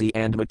aristocracy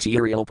and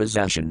material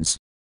possessions.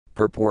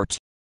 Purport.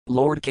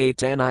 Lord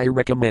Caitanya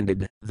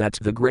recommended that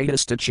the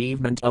greatest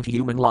achievement of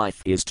human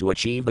life is to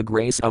achieve the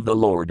grace of the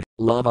Lord,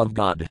 love of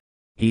God.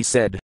 He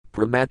said,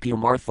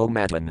 Pramatpumartho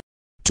Matan.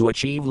 To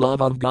achieve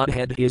love of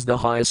Godhead is the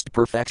highest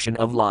perfection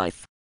of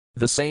life.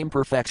 The same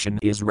perfection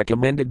is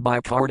recommended by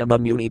Kardama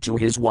Muni to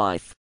his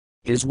wife.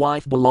 His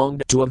wife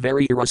belonged to a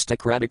very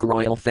aristocratic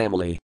royal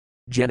family.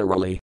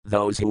 Generally,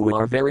 those who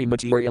are very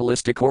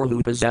materialistic or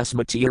who possess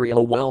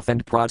material wealth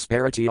and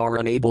prosperity are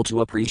unable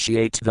to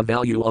appreciate the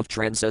value of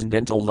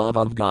transcendental love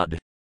of God.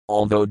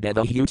 Although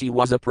Devahuti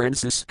was a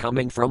princess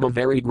coming from a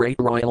very great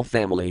royal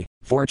family,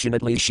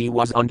 fortunately she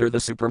was under the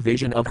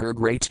supervision of her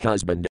great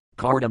husband,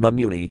 Kardama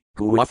Muni,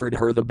 who offered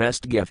her the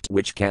best gift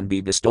which can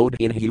be bestowed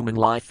in human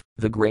life,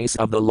 the grace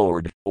of the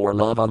Lord, or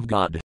love of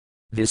God.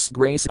 This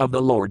grace of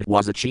the Lord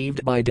was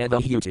achieved by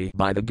Devahuti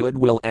by the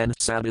goodwill and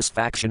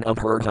satisfaction of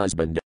her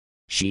husband.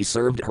 She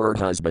served her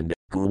husband,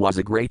 who was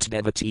a great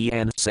devotee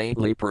and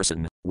saintly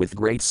person, with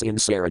great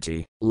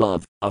sincerity,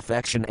 love,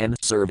 affection and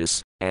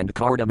service, and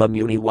Kardama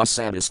Muni was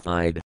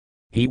satisfied.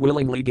 He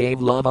willingly gave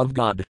love of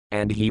God,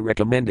 and he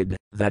recommended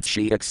that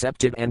she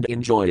accept it and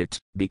enjoy it,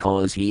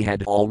 because he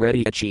had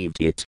already achieved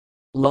it.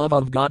 Love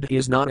of God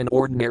is not an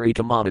ordinary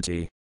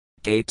commodity.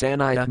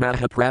 Caitanya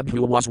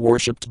Mahaprabhu was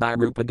worshipped by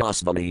Rupa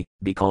Goswami,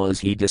 because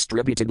he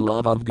distributed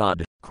love of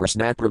God,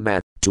 Krishna Pramat,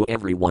 to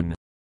everyone.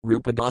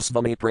 Rupa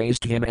Goswami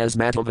praised him as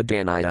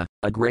Madhavadanaya,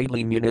 a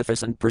greatly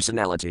munificent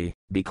personality,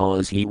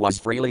 because he was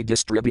freely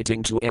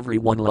distributing to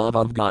everyone love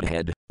of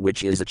Godhead,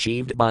 which is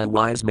achieved by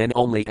wise men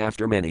only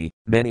after many,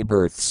 many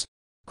births.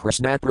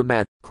 Krishna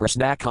Pramat,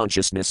 Krishna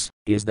consciousness,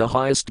 is the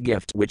highest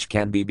gift which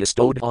can be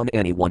bestowed on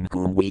anyone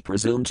whom we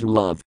presume to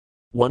love.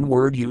 One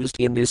word used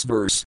in this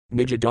verse,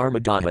 Nijadharma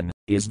Dahan,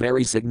 is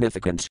very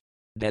significant.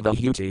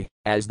 Devahuti,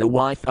 as the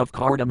wife of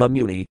Kardama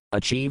Muni,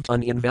 achieved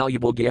an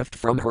invaluable gift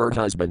from her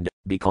husband,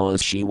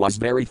 because she was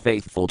very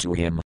faithful to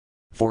him.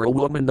 For a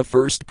woman, the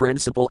first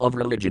principle of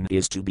religion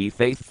is to be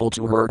faithful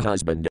to her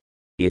husband.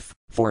 If,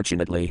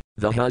 fortunately,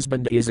 the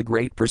husband is a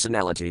great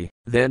personality,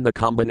 then the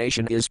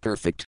combination is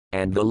perfect,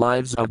 and the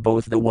lives of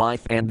both the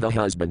wife and the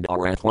husband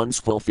are at once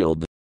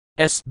fulfilled.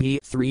 SB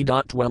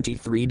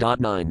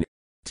 3.23.9.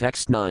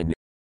 Text 9.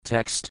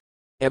 Text.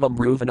 Evam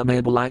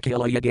Bruvanam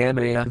Abalakila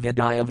Yagamaya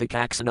Vidya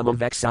Vikaxanam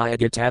Vexia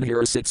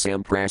Gitadhirasit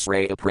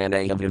Samprasraya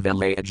Pranaya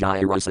Vivelaya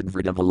Jairasad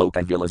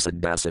Vridavaloka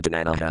Vilasad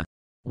Dasatananaha.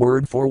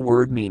 Word for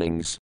word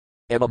meanings.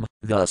 Evam,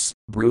 thus,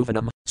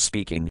 Bruvanam,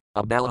 speaking,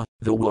 Abala,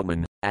 the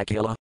woman,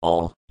 Akila,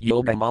 all,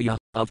 Yogamaya,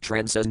 of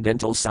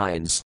transcendental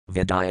science,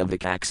 Vidya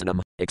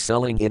Vikaxanam,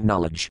 excelling in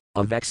knowledge,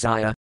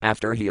 Avexia,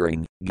 after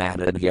hearing,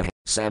 Gadadhya,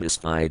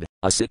 satisfied,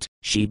 Asit,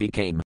 she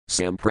became,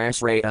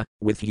 Samprasraya,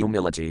 with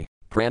humility,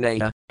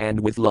 Pranaya, and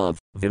with love,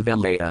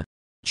 Vivelaya.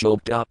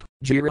 Choked up,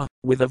 Jira,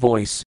 with a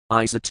voice,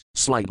 Isat,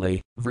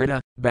 slightly, Vrita,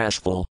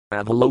 bashful,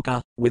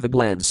 Avaloka, with a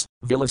glance,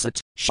 Vilasat,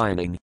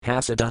 shining,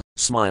 Hasada,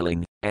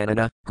 smiling,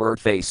 Anana, her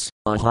face,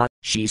 Aha,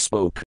 she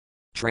spoke.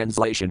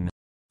 Translation.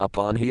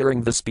 Upon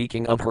hearing the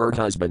speaking of her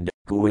husband,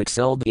 who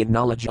excelled in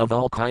knowledge of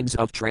all kinds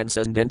of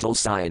transcendental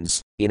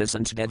science,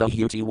 innocent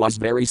Devahuti was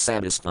very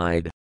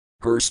satisfied.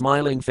 Her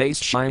smiling face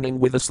shining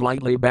with a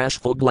slightly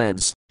bashful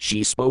glance,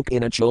 she spoke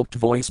in a choked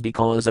voice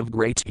because of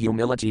great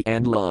humility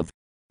and love.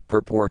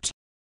 Purport.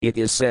 It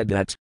is said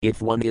that,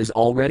 if one is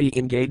already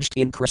engaged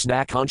in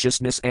Krishna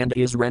consciousness and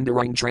is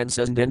rendering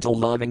transcendental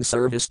loving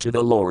service to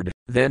the Lord,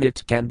 then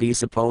it can be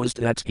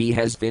supposed that he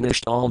has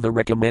finished all the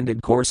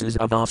recommended courses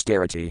of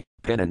austerity,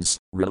 penance,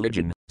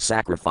 religion,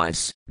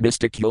 sacrifice,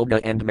 mystic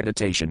yoga and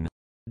meditation.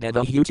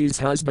 Devahuti's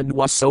husband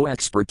was so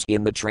expert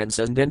in the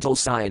transcendental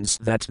science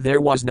that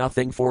there was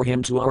nothing for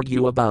him to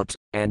argue about,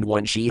 and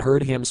when she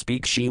heard him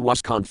speak she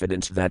was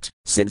confident that,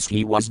 since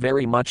he was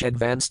very much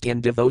advanced in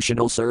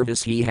devotional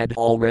service he had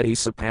already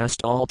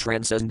surpassed all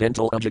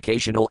transcendental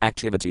educational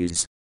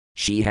activities.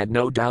 She had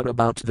no doubt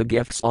about the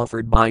gifts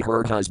offered by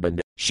her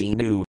husband, she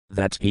knew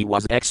that he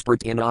was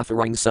expert in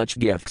offering such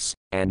gifts,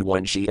 and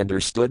when she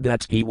understood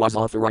that he was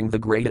offering the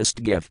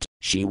greatest gift,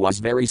 she was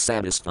very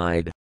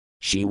satisfied.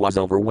 She was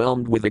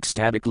overwhelmed with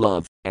ecstatic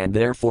love, and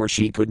therefore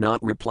she could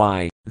not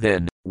reply.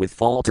 Then, with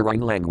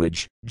faltering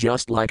language,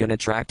 just like an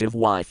attractive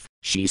wife,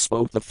 she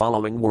spoke the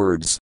following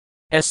words.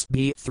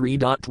 SB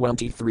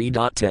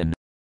 3.23.10.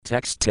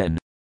 Text 10.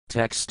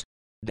 Text.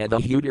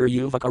 Devahutir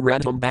Yuvaka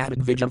Radham Batad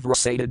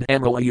Vijavrasated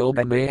Amala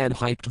Yoga Mayan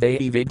Hyped Vai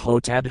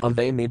Vidhotad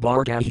Avami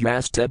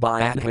Bartahyasta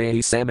Bayadhay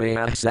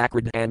Samayah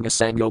Sacred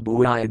Angasango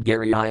Buayad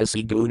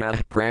Gariayasi Guna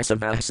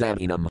Prasavah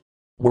Saminam.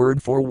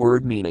 Word for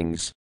word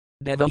meanings.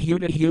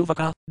 Devahuti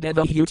Yuvaka,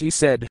 Devahuti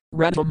said,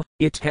 Radham,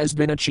 it has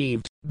been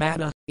achieved,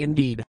 Bada,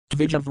 indeed,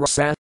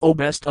 Dvijavrasa, O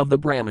best of the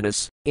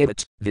Brahmanas, in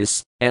it,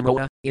 this,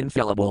 Amoa,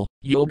 infallible,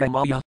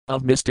 Yogamaya,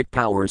 of mystic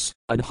powers,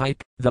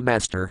 Adhype, the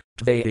master,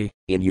 Tvai,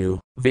 in you,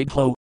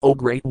 Vidho, O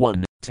great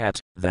one, Tat,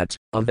 that,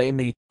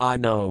 Avami, I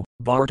know,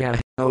 Bharta,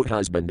 O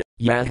husband,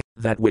 Yah,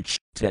 that which,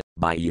 Tat,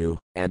 by you,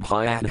 and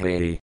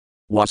Hyadhai,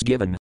 was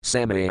given,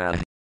 Samaya.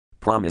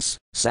 Promise,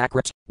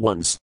 sacred,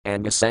 once,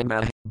 and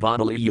Asanga,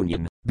 bodily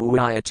union,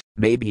 Buayat,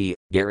 may be,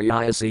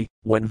 Gariayasi,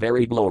 one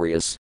very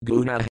glorious,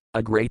 Guna,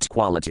 a great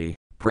quality,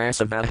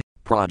 Prasava,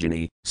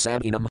 progeny,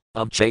 Sabinam,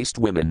 of chaste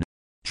women.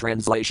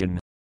 Translation.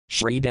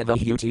 Sri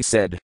Devahuti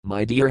said,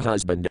 My dear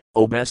husband,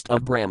 O best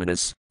of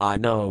Brahmanas, I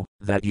know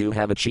that you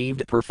have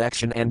achieved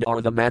perfection and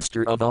are the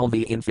master of all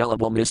the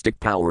infallible mystic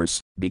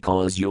powers,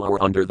 because you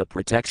are under the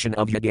protection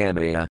of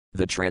Yagamaya,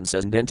 the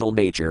transcendental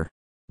nature.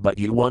 But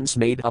you once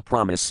made a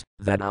promise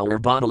that our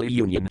bodily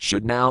union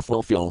should now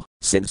fulfill,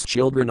 since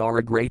children are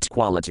a great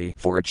quality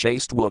for a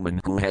chaste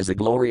woman who has a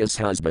glorious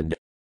husband.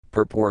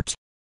 Purport.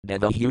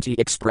 Devahuti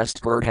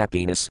expressed her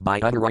happiness by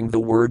uttering the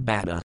word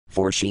Bada,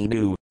 for she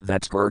knew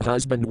that her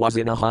husband was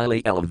in a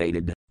highly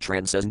elevated,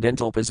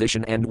 transcendental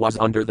position and was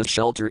under the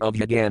shelter of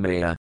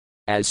Yagamaya.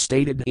 As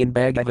stated in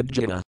Bhagavad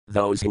Gita,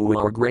 those who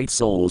are great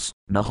souls,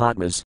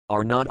 Mahatmas,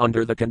 are not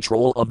under the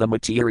control of the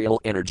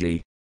material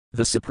energy.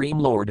 The Supreme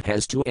Lord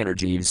has two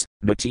energies,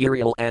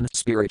 material and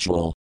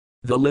spiritual.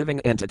 The living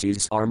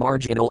entities are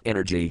marginal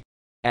energy.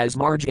 As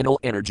marginal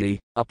energy,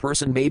 a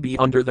person may be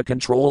under the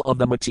control of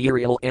the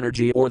material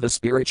energy or the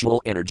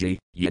spiritual energy,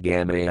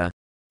 Yagamaya.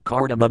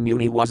 Kardama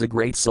Muni was a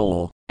great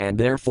soul, and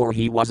therefore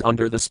he was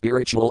under the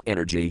spiritual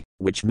energy,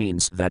 which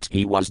means that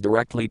he was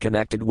directly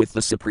connected with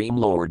the Supreme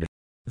Lord.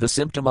 The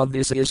symptom of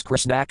this is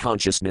Krishna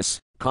consciousness,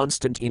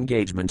 constant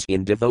engagement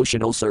in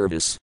devotional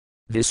service.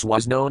 This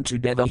was known to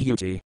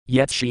Devahuti,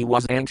 yet she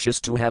was anxious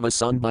to have a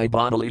son by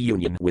bodily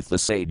union with the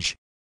sage.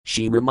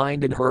 She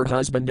reminded her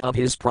husband of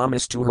his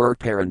promise to her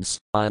parents,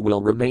 I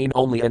will remain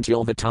only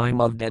until the time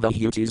of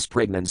Devahuti's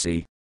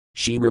pregnancy.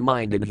 She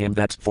reminded him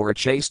that for a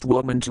chaste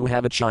woman to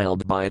have a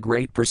child by a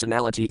great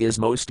personality is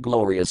most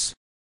glorious.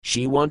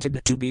 She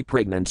wanted to be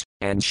pregnant,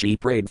 and she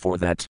prayed for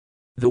that.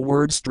 The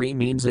word Stri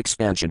means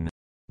expansion.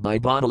 By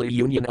bodily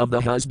union of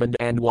the husband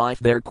and wife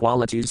their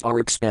qualities are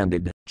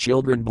expanded.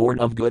 Children born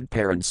of good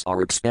parents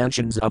are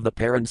expansions of the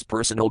parents'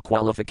 personal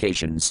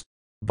qualifications.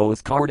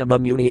 Both Kardama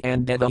Muni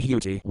and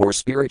Devahuti were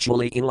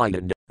spiritually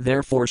enlightened,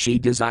 therefore she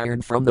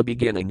desired from the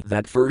beginning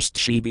that first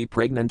she be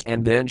pregnant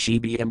and then she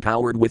be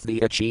empowered with the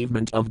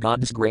achievement of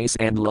God's grace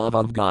and love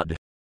of God.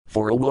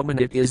 For a woman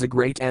it is a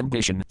great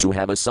ambition to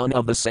have a son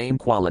of the same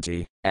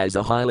quality as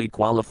a highly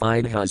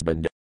qualified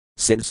husband.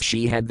 Since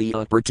she had the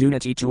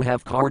opportunity to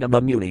have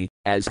Kardama Muni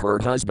as her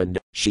husband,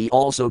 she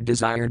also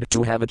desired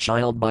to have a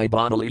child by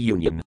bodily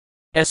union.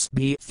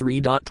 SB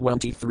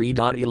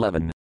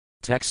 3.23.11.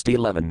 Text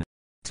 11.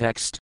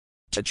 Text.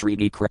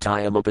 Tatridi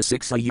Kratayam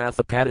Upasixa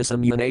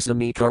Yathapadisam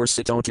Unasami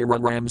Karsitotiran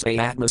Ramse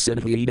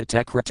Atmasidhida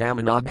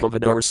Tekratamanog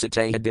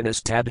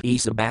Dinas Tad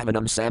Isa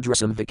Bhavanam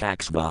Sadrasam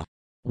Vikaksva.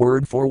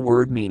 Word for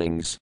word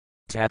meanings.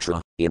 Tatra,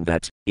 in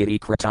that, iti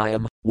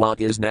kratayam, what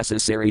is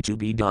necessary to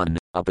be done,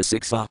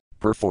 upasixa,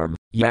 perform,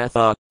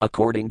 yatha,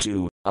 according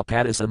to,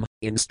 apadisam,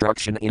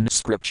 instruction in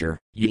scripture,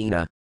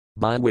 yena,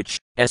 by which,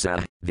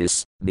 esa,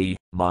 this, me,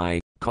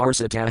 my,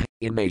 karsita,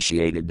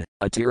 emaciated,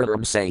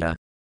 atiraram saya,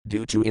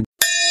 due to